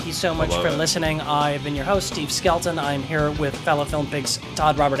show. Thank you so much for listening. I've been your host, Steve Skelton. I'm here with fellow film pigs,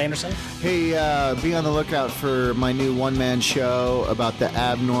 Todd Robert Anderson. Hey, be on the lookout for my new one-man show about the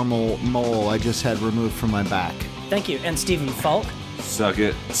abnormal mole I just had removed from my back. Thank you. And Stephen Falk. Suck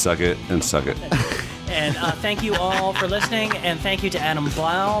it, and suck it. And thank you all for listening. And thank you to Adam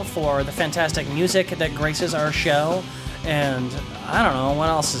Blau for the fantastic music that graces our show. And I don't know, what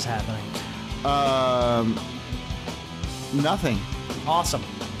else is happening? Nothing. Awesome.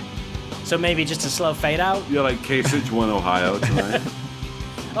 So maybe just a slow fade out? Yeah, like Kasich won Ohio tonight.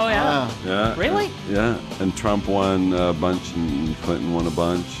 Oh, yeah? Yeah. Really? Yeah. And Trump won a bunch, and Clinton won a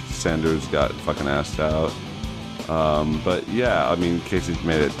bunch. Sanders got fucking assed out. But yeah, I mean, Kasich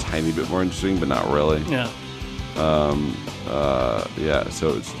made it a tiny bit more interesting, but not really. Yeah. Yeah,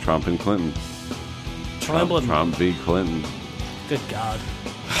 so it's Trump and Clinton. Trump v. Clinton. Good God.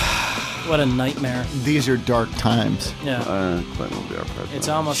 What a nightmare. These are dark times. Yeah. Clinton will be our president. It's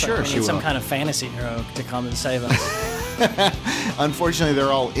almost like we need some kind of fantasy hero to come and save us. Unfortunately,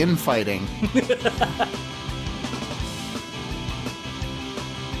 they're all infighting.